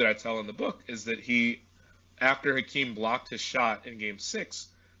story that I tell in the book is that after Hakeem blocked his shot in Game 6,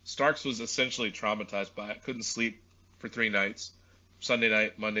 Starks was essentially traumatized by it. Couldn't sleep for 3 nights, Sunday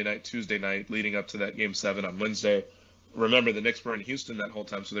night, Monday night, Tuesday night, leading up to that Game 7 on Wednesday. Remember, the Knicks were in Houston that whole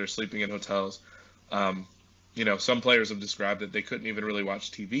time, so they were sleeping in hotels. Some players have described that they couldn't even really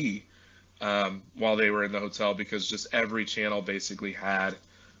watch TV while they were in the hotel because just every channel basically had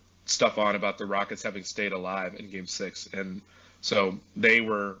stuff on about the Rockets having stayed alive in Game 6. And so they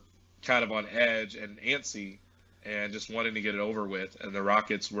were kind of on edge and antsy and just wanting to get it over with. And the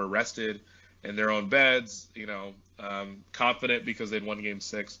Rockets were rested in their own beds, confident because they'd won Game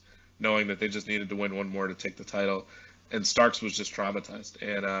 6, knowing that they just needed to win one more to take the title. And Starks was just traumatized.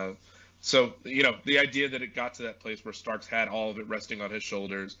 And so, the idea that it got to that place where Starks had all of it resting on his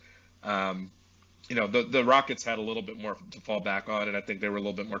shoulders, the Rockets had a little bit more to fall back on, and I think they were a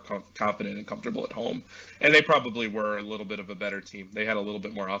little bit more confident and comfortable at home. And they probably were a little bit of a better team. They had a little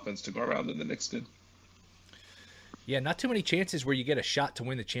bit more offense to go around than the Knicks did. Yeah, not too many chances where you get a shot to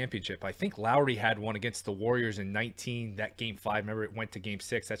win the championship. I think Lowry had one against the Warriors in 19, that game 5. Remember, it went to game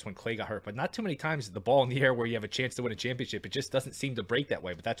 6. That's when Clay got hurt. But not too many times the ball in the air where you have a chance to win a championship. It just doesn't seem to break that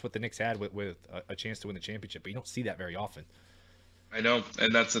way. But that's what the Knicks had with a chance to win the championship. But you don't see that very often. I know,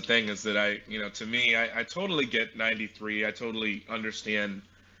 and that's the thing is that to me, I totally get 93. I totally understand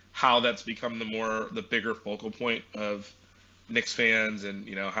how that's become the bigger focal point of Knicks fans, and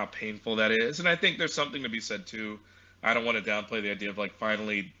how painful that is. And I think there's something to be said too. I don't want to downplay the idea of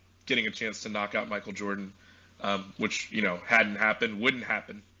finally getting a chance to knock out Michael Jordan, which hadn't happened, wouldn't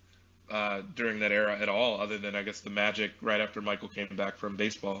happen during that era at all, other than I guess the Magic right after Michael came back from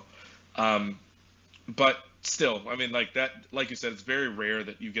baseball. But still, I mean, like you said, it's very rare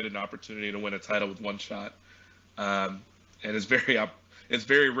that you get an opportunity to win a title with one shot, and it's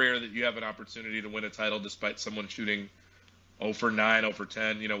very rare that you have an opportunity to win a title despite someone shooting 0 for 9, 0 for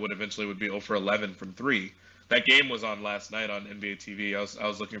 10. What eventually would be 0 for 11 from 3. That game was on last night on NBA TV. I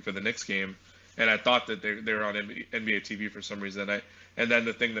was looking for the Knicks game, and I thought that they're on NBA TV for some reason. And then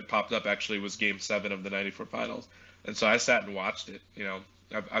the thing that popped up actually was Game 7 of the '94 Finals, and so I sat and watched it.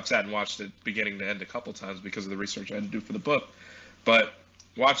 I've sat and watched it beginning to end a couple times because of the research I had to do for the book. But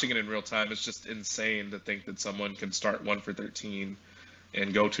watching it in real time, it's just insane to think that someone can start 1 for 13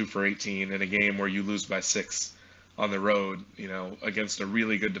 and go 2 for 18 in a game where you lose by 6 on the road, against a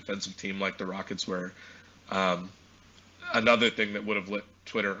really good defensive team like the Rockets were. Another thing that would have lit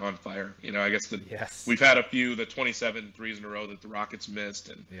Twitter on fire. I guess we've had a few, the 27 threes in a row that the Rockets missed.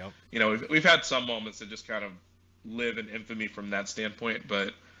 And, we've had some moments that just kind of live in infamy from that standpoint.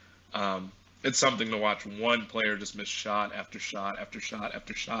 But it's something to watch one player just miss shot after shot after shot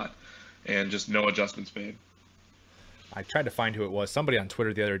after shot and just no adjustments made. I tried to find who it was. Somebody on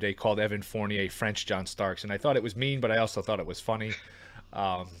Twitter the other day called Evan Fournier French John Starks, and I thought it was mean, but I also thought it was funny.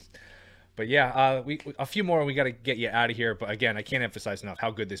 But yeah, a few more, and we got to get you out of here. But again, I can't emphasize enough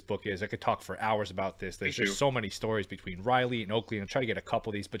how good this book is. I could talk for hours about this. There's just so many stories between Riley and Oakley, and I'll try to get a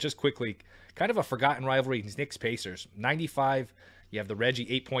couple of these. But just quickly, kind of a forgotten rivalry, Knicks-Pacers. 95, you have the Reggie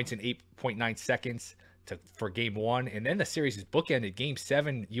 8 points in 8.9 seconds for Game 1. And then the series is bookended. Game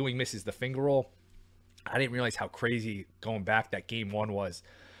 7, Ewing misses the finger roll. I didn't realize how crazy going back that Game 1 was.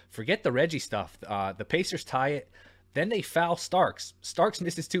 Forget the Reggie stuff. The Pacers tie it. Then they foul Starks. Starks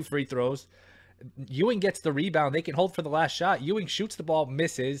misses 2 free throws. Ewing gets the rebound. They can hold for the last shot. Ewing shoots the ball,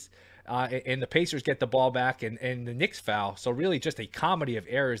 misses, and the Pacers get the ball back, and the Knicks foul. So really just a comedy of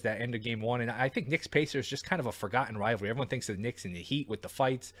errors that end of Game 1. And I think Knicks-Pacers just kind of a forgotten rivalry. Everyone thinks of the Knicks and the Heat with the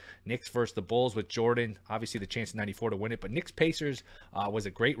fights. Knicks versus the Bulls with Jordan. Obviously the chance in 94 to win it. But Knicks-Pacers was a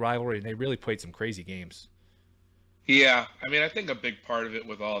great rivalry, and they really played some crazy games. Yeah, I mean, I think a big part of it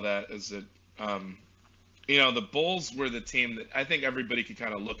with all that is that the Bulls were the team that I think everybody could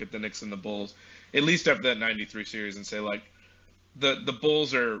kind of look at the Knicks and the Bulls, at least after that 93 series, and say, the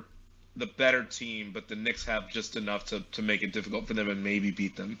Bulls are the better team, but the Knicks have just enough to make it difficult for them and maybe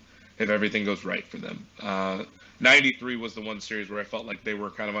beat them if everything goes right for them. 93 was the one series where I felt like they were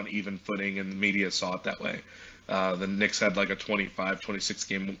kind of on even footing, and the media saw it that way. The Knicks had like a 25, 26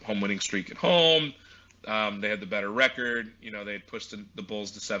 game home winning streak at home. They had the better record. They had pushed the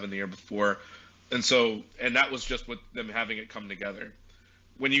Bulls to 7 the year before. And that was just with them having it come together.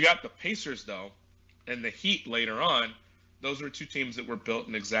 When you got the Pacers, though, and the Heat later on, those were two teams that were built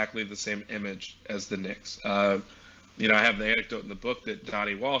in exactly the same image as the Knicks. I have the anecdote in the book that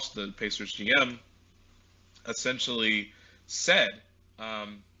Donnie Walsh, the Pacers GM, essentially said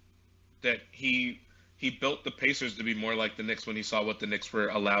that he built the Pacers to be more like the Knicks when he saw what the Knicks were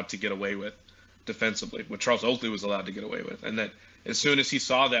allowed to get away with defensively, what Charles Oakley was allowed to get away with. And that as soon as he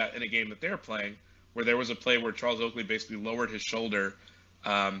saw that in a game that they were playing, where there was a play where Charles Oakley basically lowered his shoulder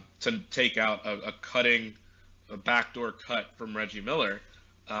to take out a backdoor cut from Reggie Miller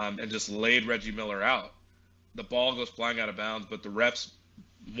and just laid Reggie Miller out. The ball goes flying out of bounds, but the refs,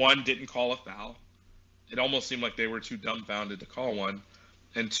 one, didn't call a foul. It almost seemed like they were too dumbfounded to call one.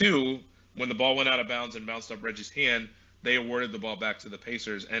 And two, when the ball went out of bounds and bounced up Reggie's hand, they awarded the ball back to the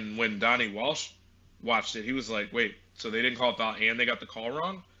Pacers. And when Donnie Walsh watched it, he was like, wait, so they didn't call a foul and they got the call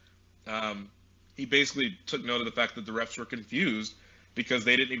wrong? He basically took note of the fact that the refs were confused because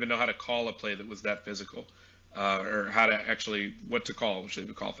they didn't even know how to call a play that was that physical, or how to actually, what to call. Should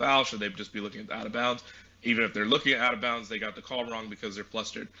they call foul? Should they just be looking at the out of bounds? Even if they're looking at out of bounds, they got the call wrong because they're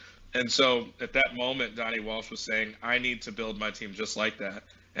flustered. And so at that moment, Donnie Walsh was saying, I need to build my team just like that.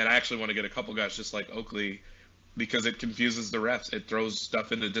 And I actually want to get a couple guys just like Oakley, because it confuses the refs. It throws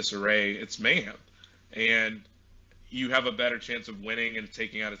stuff into disarray. It's mayhem. And you have a better chance of winning and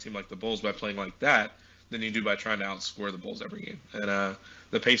taking out a team like the Bulls by playing like that than you do by trying to outscore the Bulls every game. And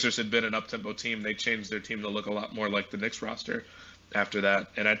the Pacers had been an up-tempo team. They changed their team to look a lot more like the Knicks roster after that.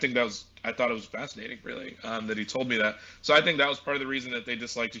 And I thought it was fascinating, really, that he told me that. So I think that was part of the reason that they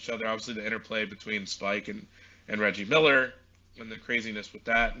disliked each other. Obviously, the interplay between Spike and Reggie Miller and the craziness with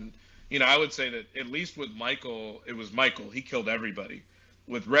that. And, I would say that at least with Michael, it was Michael. He killed everybody.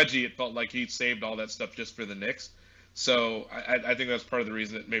 With Reggie, it felt like he saved all that stuff just for the Knicks. So I think that's part of the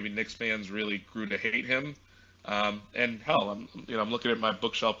reason that maybe Knicks fans really grew to hate him. And hell, I'm looking at my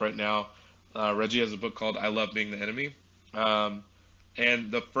bookshelf right now. Reggie has a book called "I Love Being the Enemy,"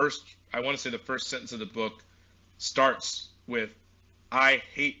 and the first sentence of the book starts with "I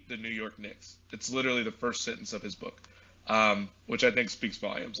hate the New York Knicks." It's literally the first sentence of his book, which I think speaks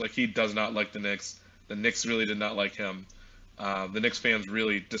volumes. Like, he does not like the Knicks. The Knicks really did not like him. The Knicks fans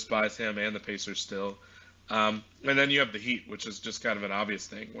really despise him and the Pacers still. And then you have the Heat, which is just kind of an obvious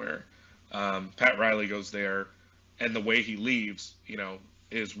thing where Pat Riley goes there, and the way he leaves,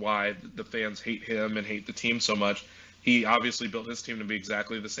 is why the fans hate him and hate the team so much. He obviously built his team to be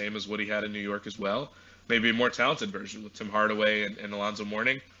exactly the same as what he had in New York as well. Maybe a more talented version with Tim Hardaway and Alonzo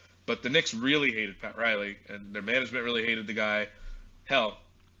Mourning. But the Knicks really hated Pat Riley, and their management really hated the guy. Hell,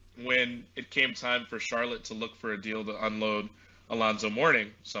 when it came time for Charlotte to look for a deal to unload Alonzo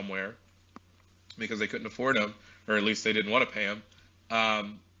Mourning somewhere, because they couldn't afford him, or at least they didn't want to pay him,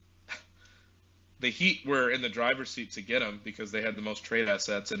 the Heat were in the driver's seat to get him because they had the most trade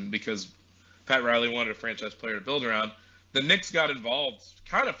assets, and because Pat Riley wanted a franchise player to build around. The Knicks got involved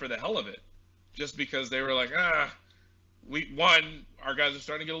kind of for the hell of it, just because they were like, our guys are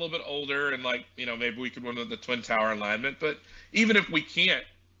starting to get a little bit older, and maybe we could win with the Twin Tower alignment, but even if we can't,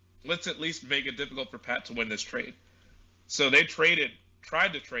 let's at least make it difficult for Pat to win this trade. So they tried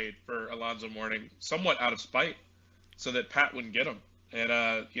to trade for Alonzo Mourning somewhat out of spite so that Pat wouldn't get him. And,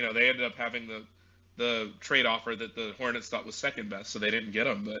 they ended up having the trade offer that the Hornets thought was second best, so they didn't get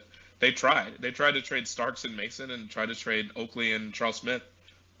him. But they tried. They tried to trade Starks and Mason and tried to trade Oakley and Charles Smith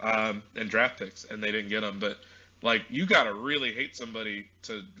and draft picks, and they didn't get them. But, you got to really hate somebody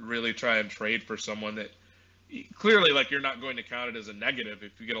to really try and trade for someone that clearly, you're not going to count it as a negative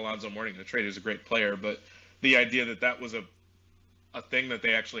if you get Alonzo Mourning in a trade. He's a great player, but the idea that was a thing that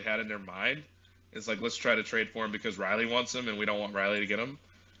they actually had in their mind is let's try to trade for him because Riley wants him and we don't want Riley to get him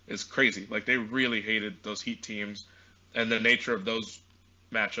is crazy. They really hated those Heat teams, and the nature of those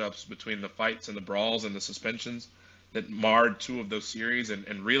matchups between the fights and the brawls and the suspensions that marred two of those series and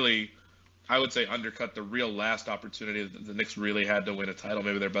really, I would say, undercut the real last opportunity that the Knicks really had to win a title,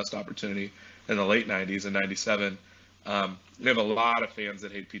 maybe their best opportunity in the late 90s and 97. We have a lot of fans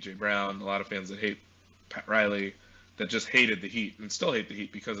that hate P.J. Brown, a lot of fans that hate Pat Riley, that just hated the Heat and still hate the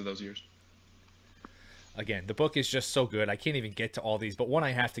Heat because of those years. Again, the book is just so good. I can't even get to all these, but one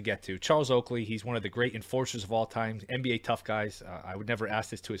I have to get to. Charles Oakley, he's one of the great enforcers of all time, NBA tough guys. I would never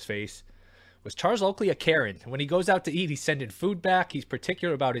ask this to his face. Was Charles Oakley a Karen? When he goes out to eat, he's sending food back. He's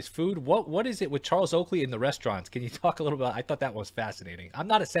particular about his food. What is it with Charles Oakley in the restaurants? Can you talk a little bit? I thought that was fascinating. I'm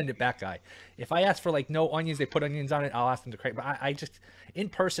not a send it back guy. If I ask for no onions, they put onions on it, I'll ask them to create. But I just, in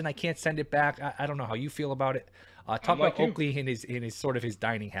person, I can't send it back. I don't know how you feel about it. Talk about Oakley in his sort of his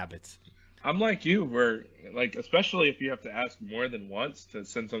dining habits. I'm like you, where especially if you have to ask more than once to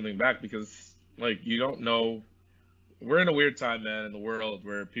send something back, because you don't know. We're in a weird time, man, in the world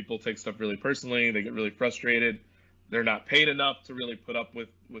where people take stuff really personally. They get really frustrated. They're not paid enough to really put up with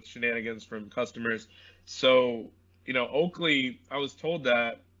shenanigans from customers. So, Oakley, I was told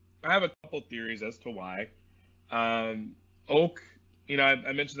that. I have a couple theories as to why. Oak,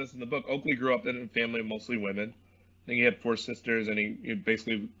 I mentioned this in the book. Oakley grew up in a family of mostly women. I think he had 4 sisters, and he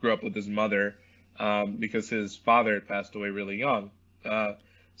basically grew up with his mother because his father had passed away really young.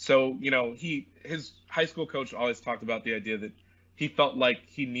 So, his high school coach always talked about the idea that he felt like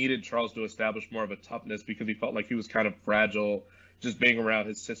he needed Charles to establish more of a toughness because he felt like he was kind of fragile just being around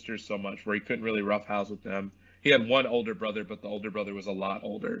his sisters so much, where he couldn't really roughhouse with them. He had one older brother, but the older brother was a lot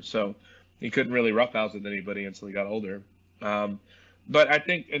older, so he couldn't really roughhouse with anybody until he got older. But I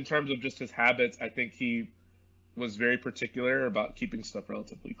think in terms of just his habits, I think he was very particular about keeping stuff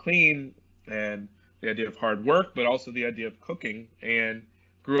relatively clean and the idea of hard work, but also the idea of cooking, and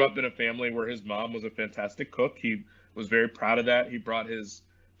grew up in a family where his mom was a fantastic cook. He was very proud of that. He brought his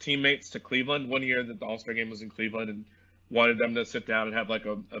teammates to Cleveland one year that the All-Star game was in Cleveland and wanted them to sit down and have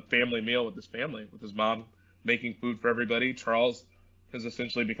a family meal with his family, with his mom making food for everybody. Charles has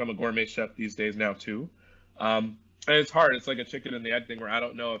essentially become a gourmet chef these days now too. And it's hard. It's like a chicken and the egg thing where I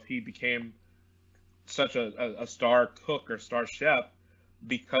don't know if he became such a star cook or star chef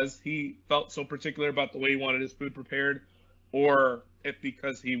because he felt so particular about the way he wanted his food prepared, or if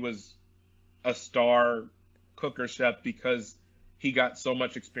because he was a star cook or chef because he got so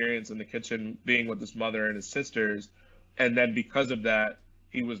much experience in the kitchen being with his mother and his sisters. And then because of that,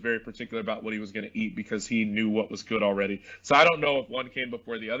 he was very particular about what he was going to eat because he knew what was good already. So I don't know if one came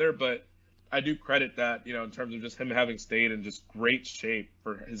before the other, but I do credit that, in terms of just him having stayed in just great shape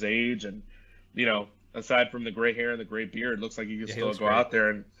for his age. And, aside from the gray hair and the gray beard, looks like he can still go out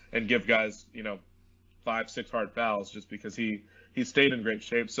there and give guys, 5-6 hard fouls just because he stayed in great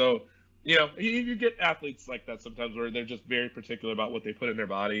shape. So, you get athletes like that sometimes where they're just very particular about what they put in their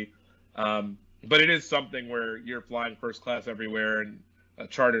body. But it is something where you're flying first class everywhere and a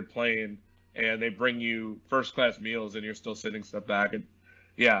chartered plane, and they bring you first class meals and you're still sitting stuff back. And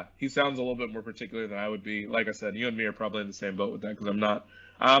yeah, he sounds a little bit more particular than I would be. Like I said, you and me are probably in the same boat with that because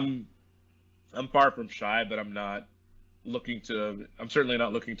I'm far from shy, but I'm certainly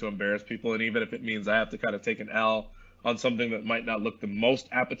not looking to embarrass people. And even if it means I have to kind of take an L on something that might not look the most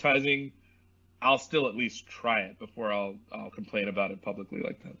appetizing, I'll still at least try it before I'll complain about it publicly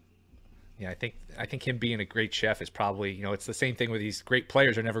like that. Yeah, I think him being a great chef is probably, it's the same thing with these great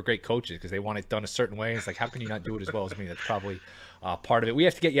players are never great coaches because they want it done a certain way. It's like, how can you not do it as well as me? That's probably part of it. We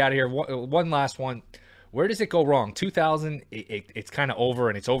have to get you out of here. One last one. Where does it go wrong? 2000, it's kind of over,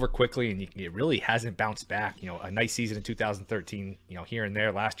 and it's over quickly, and it really hasn't bounced back. A nice season in 2013, here and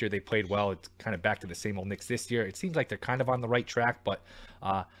there. Last year they played well. It's kind of back to the same old Knicks this year. It seems like they're kind of on the right track, but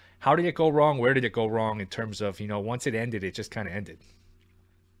how did it go wrong? Where did it go wrong in terms of, once it ended, it just kind of ended?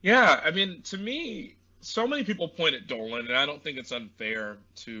 Yeah, I mean, to me, so many people point at Dolan, and I don't think it's unfair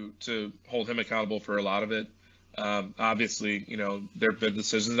to hold him accountable for a lot of it. Obviously, there have been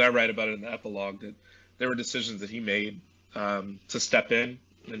decisions, I write about it in the epilogue, that there were decisions that he made to step in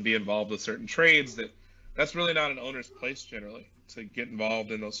and be involved with certain trades that's really not an owner's place generally to get involved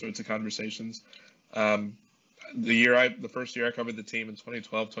in those sorts of conversations. The first year I covered the team in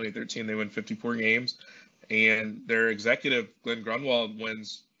 2012, 2013, they win 54 games, and their executive, Glenn Grunwald,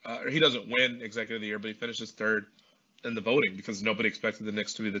 wins. He doesn't win executive of the year, but he finishes third in the voting because nobody expected the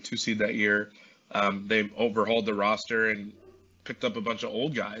Knicks to be the 2 seed that year. They overhauled the roster and picked up a bunch of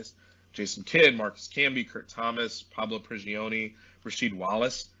old guys. Jason Kidd, Marcus Camby, Kurt Thomas, Pablo Prigioni, Rasheed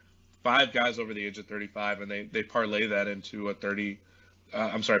Wallace, 5 guys over the age of 35, and they parlay that into a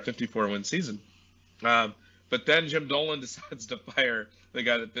 54-win season. But then Jim Dolan decides to fire the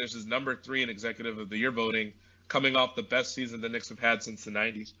guy that finishes number 3 in executive of the year voting, coming off the best season the Knicks have had since the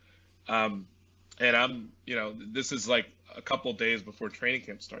 90s. And this is like a couple days before training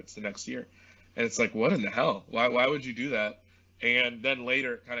camp starts the next year. And it's like, what in the hell? Why would you do that? And then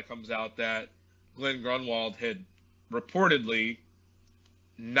later it kind of comes out that Glenn Grunwald had reportedly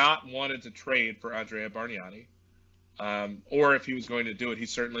not wanted to trade for Andrea Bargnani. Or if he was going to do it, he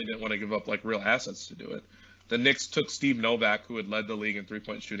certainly didn't want to give up like real assets to do it. The Knicks took Steve Novak, who had led the league in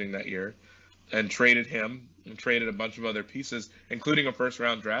three-point shooting that year, and traded him and traded a bunch of other pieces, including a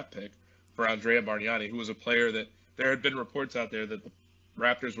first-round draft pick for Andrea Bargnani, who was a player that there had been reports out there that the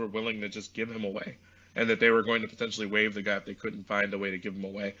Raptors were willing to just give him away, and that they were going to potentially waive the guy if they couldn't find a way to give him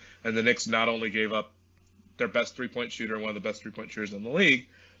away. And the Knicks not only gave up their best three-point shooter, one of the best three-point shooters in the league,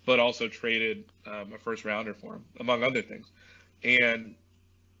 but also traded a first-rounder for him, among other things. And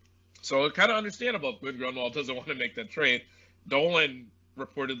so it's kind of understandable if Glenn Grunwald doesn't want to make that trade. Dolan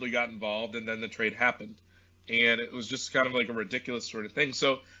reportedly got involved, and then the trade happened. And it was just kind of like a ridiculous sort of thing.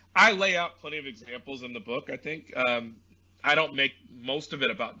 So I lay out plenty of examples in the book, I think. I don't make most of it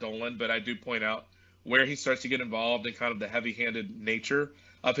about Dolan, but I do point out where he starts to get involved and kind of the heavy-handed nature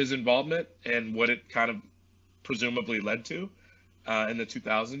of his involvement and what it kind of presumably led to in the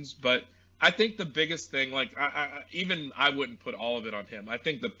 2000s. But I think the biggest thing, like I wouldn't put all of it on him. I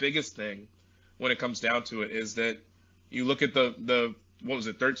think the biggest thing when it comes down to it is that you look at the what was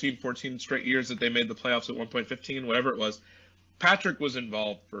it, 13, 14 straight years that they made the playoffs at 1.15, whatever it was. Patrick was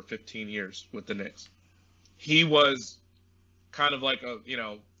involved for 15 years with the Knicks. He was kind of like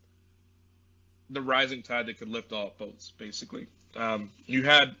the rising tide that could lift all boats, basically. You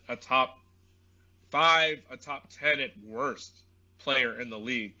had a top 5, a top 10 at worst player in the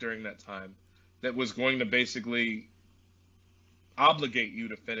league during that time that was going to basically obligate you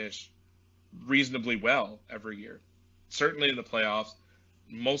to finish reasonably well every year, certainly in the playoffs,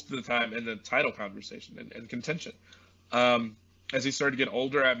 most of the time in the title conversation and contention. As he started to get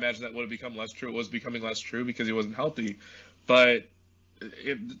older, I imagine that would have become less true. It was becoming less true because he wasn't healthy. But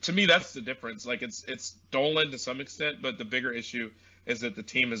to me, that's the difference. Like it's Dolan to some extent, but the bigger issue is that the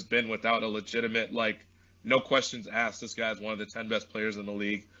team has been without a legitimate, like, no questions asked, this guy's one of the 10 best players in the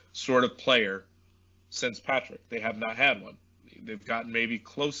league sort of player since Patrick. They have not had one. They've gotten maybe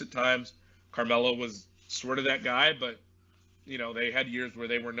close at times. Carmelo was sort of that guy, but they had years where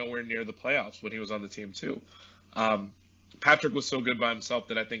they were nowhere near the playoffs when he was on the team too. Patrick was so good by himself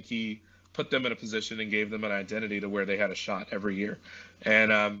that I think he put them in a position and gave them an identity to where they had a shot every year.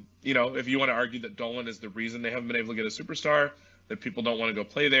 And, if you want to argue that Dolan is the reason they haven't been able to get a superstar, that people don't want to go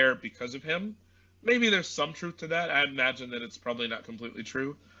play there because of him, maybe there's some truth to that. I imagine that it's probably not completely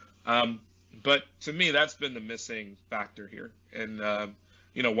true. But to me, that's been the missing factor here. And,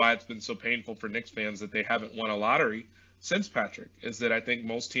 why it's been so painful for Knicks fans that they haven't won a lottery since Patrick is that I think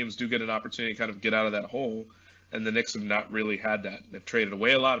most teams do get an opportunity to kind of get out of that hole. And the Knicks have not really had that. They've traded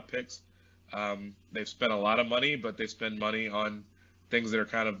away a lot of picks. They've spent a lot of money, but they spend money on things that are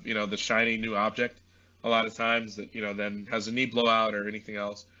kind of, the shiny new object a lot of times that, then has a knee blowout or anything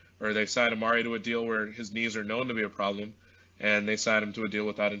else. Or they sign Amari to a deal where his knees are known to be a problem, and they sign him to a deal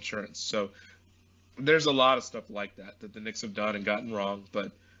without insurance. So there's a lot of stuff like that the Knicks have done and gotten wrong.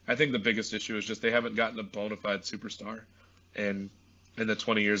 But I think the biggest issue is just they haven't gotten a bona fide superstar in the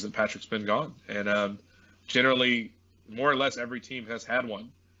 20 years that Patrick's been gone. And generally, more or less every team has had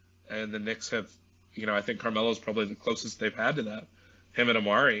one. And the Knicks have, I think Carmelo's probably the closest they've had to that, him and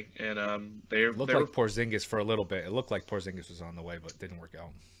Amari. And they looked like Porzingis for a little bit. It looked like Porzingis was on the way, but didn't work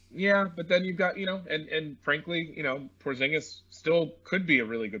out. Yeah, but then you've got, and frankly, Porzingis still could be a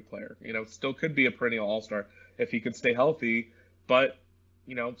really good player, still could be a perennial all-star if he could stay healthy. But,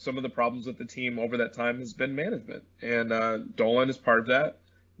 some of the problems with the team over that time has been management. And Dolan is part of that.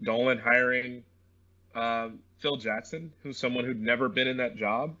 Dolan hiring Phil Jackson, who's someone who'd never been in that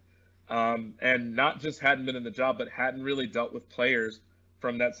job. And not just hadn't been in the job, but hadn't really dealt with players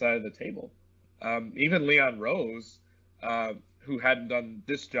from that side of the table. Even Leon Rose, who hadn't done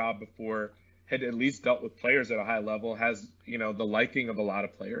this job before, had at least dealt with players at a high level, has, the liking of a lot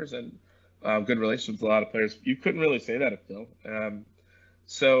of players and good relations with a lot of players. You couldn't really say that of Phil.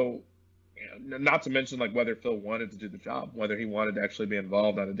 So, not to mention like whether Phil wanted to do the job, whether he wanted to actually be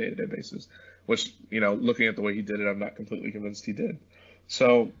involved on a day-to-day basis, which, looking at the way he did it, I'm not completely convinced he did.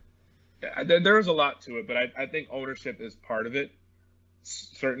 So there is a lot to it, but I think ownership is part of it.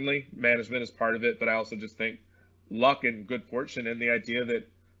 Certainly, management is part of it, but I also just think luck and good fortune and the idea that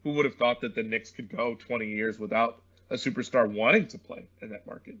who would have thought that the Knicks could go 20 years without a superstar wanting to play in that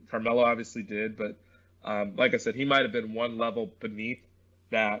market. Carmelo obviously did, but like I said, he might have been one level beneath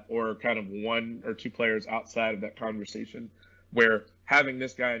that or kind of one or two players outside of that conversation where having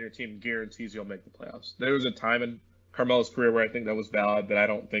this guy on your team guarantees you'll make the playoffs. There was a time in Carmelo's career where I think that was valid, but I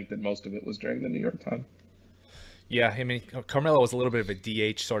don't think that most of it was during the New York time. Yeah, I mean, Carmelo was a little bit of a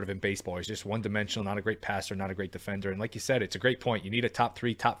DH sort of in baseball. He's just one-dimensional, not a great passer, not a great defender. And like you said, it's a great point. You need a top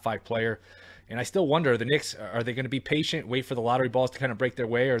 3, top 5 player. And I still wonder, the Knicks, are they going to be patient, wait for the lottery balls to kind of break their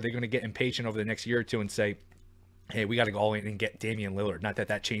way, or are they going to get impatient over the next year or two and say, hey, we got to go all in and get Damian Lillard? Not that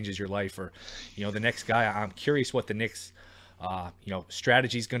that changes your life or, the next guy. I'm curious what the Knicks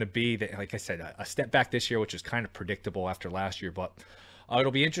strategy is going to be. That, like I said, a step back this year, which was kind of predictable after last year, but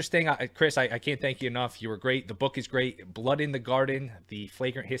it'll be interesting. Chris, I can't thank you enough. You were great. The book is great. Blood in the Garden, The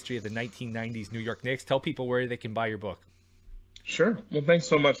Flagrant History of the 1990s New York Knicks. Tell people where they can buy your book. Sure. Well, thanks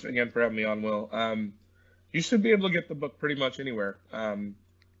so much again for having me on, Will. You should be able to get the book pretty much anywhere.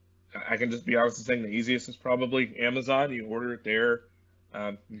 I can just be honest in saying the easiest is probably Amazon. You order it there.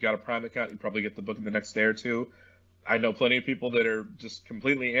 You've got a Prime account, you probably get the book in the next day or two. I know plenty of people that are just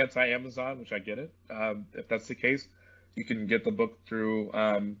completely anti-Amazon, which I get it. If that's the case, you can get the book through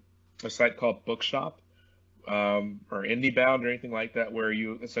a site called Bookshop or IndieBound or anything like that, where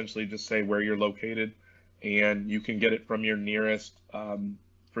you essentially just say where you're located, and you can get it from your nearest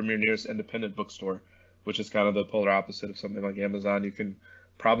independent bookstore, which is kind of the polar opposite of something like Amazon. You can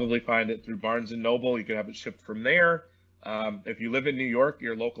probably find it through Barnes & Noble. You can have it shipped from there. If you live in New York,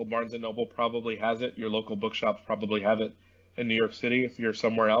 your local Barnes & Noble probably has it. Your local bookshops probably have it in New York City. If you're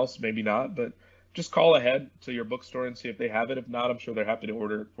somewhere else, maybe not. But just call ahead to your bookstore and see if they have it. If not, I'm sure they're happy to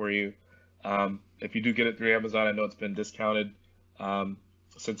order it for you. If you do get it through Amazon, I know it's been discounted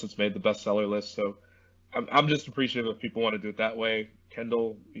since it's made the bestseller list. So I'm just appreciative if people want to do it that way.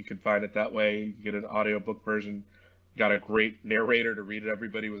 Kindle, you can find it that way. You can get an audiobook version. Got a great narrator to read it.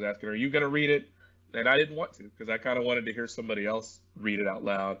 Everybody was asking, are you going to read it? And I didn't want to, because I kind of wanted to hear somebody else read it out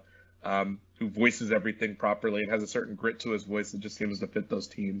loud, who voices everything properly and has a certain grit to his voice that just seems to fit those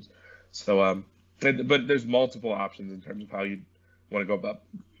teams. So, but there's multiple options in terms of how you want to go about,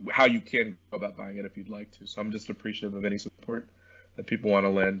 how you can go about buying it if you'd like to. So I'm just appreciative of any support that people want to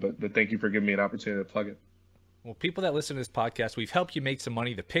lend. But thank you for giving me an opportunity to plug it. Well, people that listen to this podcast, we've helped you make some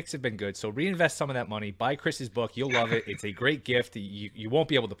money. The picks have been good. So reinvest some of that money. Buy Chris's book. You'll love it. It's a great gift. You won't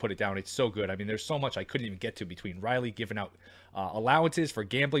be able to put it down. It's so good. I mean, there's so much I couldn't even get to between Riley giving out allowances for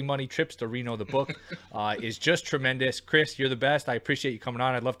gambling money, trips to Reno. The book is just tremendous. Chris, you're the best. I appreciate you coming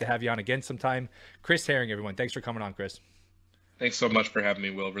on. I'd love to have you on again sometime. Chris Herring, everyone. Thanks for coming on, Chris. Thanks so much for having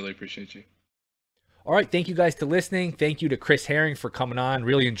me, Will. Really appreciate you. All right, thank you guys for listening. Thank you to Chris Herring for coming on.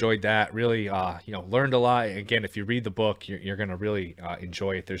 Really enjoyed that. Really, learned a lot. Again, if you read the book, you're going to really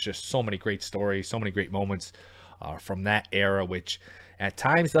enjoy it. There's just so many great stories, so many great moments from that era, which at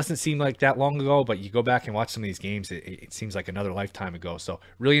times doesn't seem like that long ago, but you go back and watch some of these games, it seems like another lifetime ago. So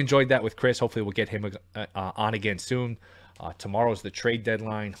really enjoyed that with Chris. Hopefully we'll get him on again soon. Tomorrow's the trade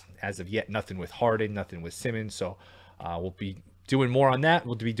deadline. As of yet, nothing with Harden, nothing with Simmons. So we'll be doing more on that.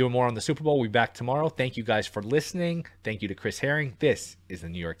 We'll be doing more on the Super Bowl. We'll be back tomorrow. Thank you guys for listening. Thank you to Chris Herring. This is the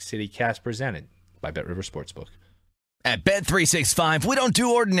New York City Cast presented by BetRivers Sportsbook. At Bet365, we don't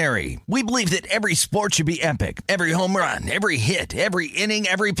do ordinary. We believe that every sport should be epic. Every home run, every hit, every inning,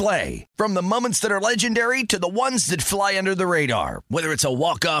 every play. From the moments that are legendary to the ones that fly under the radar. Whether it's a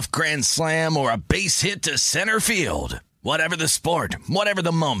walk-off grand slam or a base hit to center field. Whatever the sport, whatever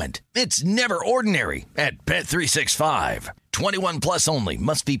the moment, it's never ordinary at Bet365. 21 plus only.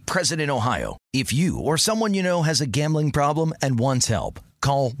 Must be present in Ohio. If you or someone you know has a gambling problem and wants help,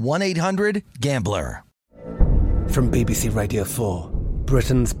 call 1-800-GAMBLER. From BBC Radio 4,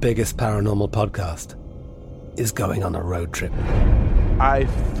 Britain's biggest paranormal podcast is going on a road trip. I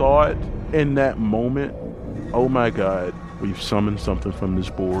thought in that moment, oh my God, we've summoned something from this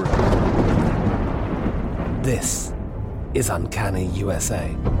board. This is Uncanny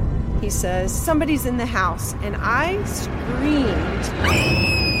USA. He says, somebody's in the house, and I screamed.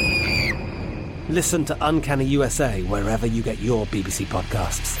 Listen to Uncanny USA wherever you get your BBC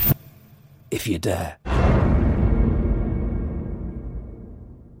podcasts, if you dare.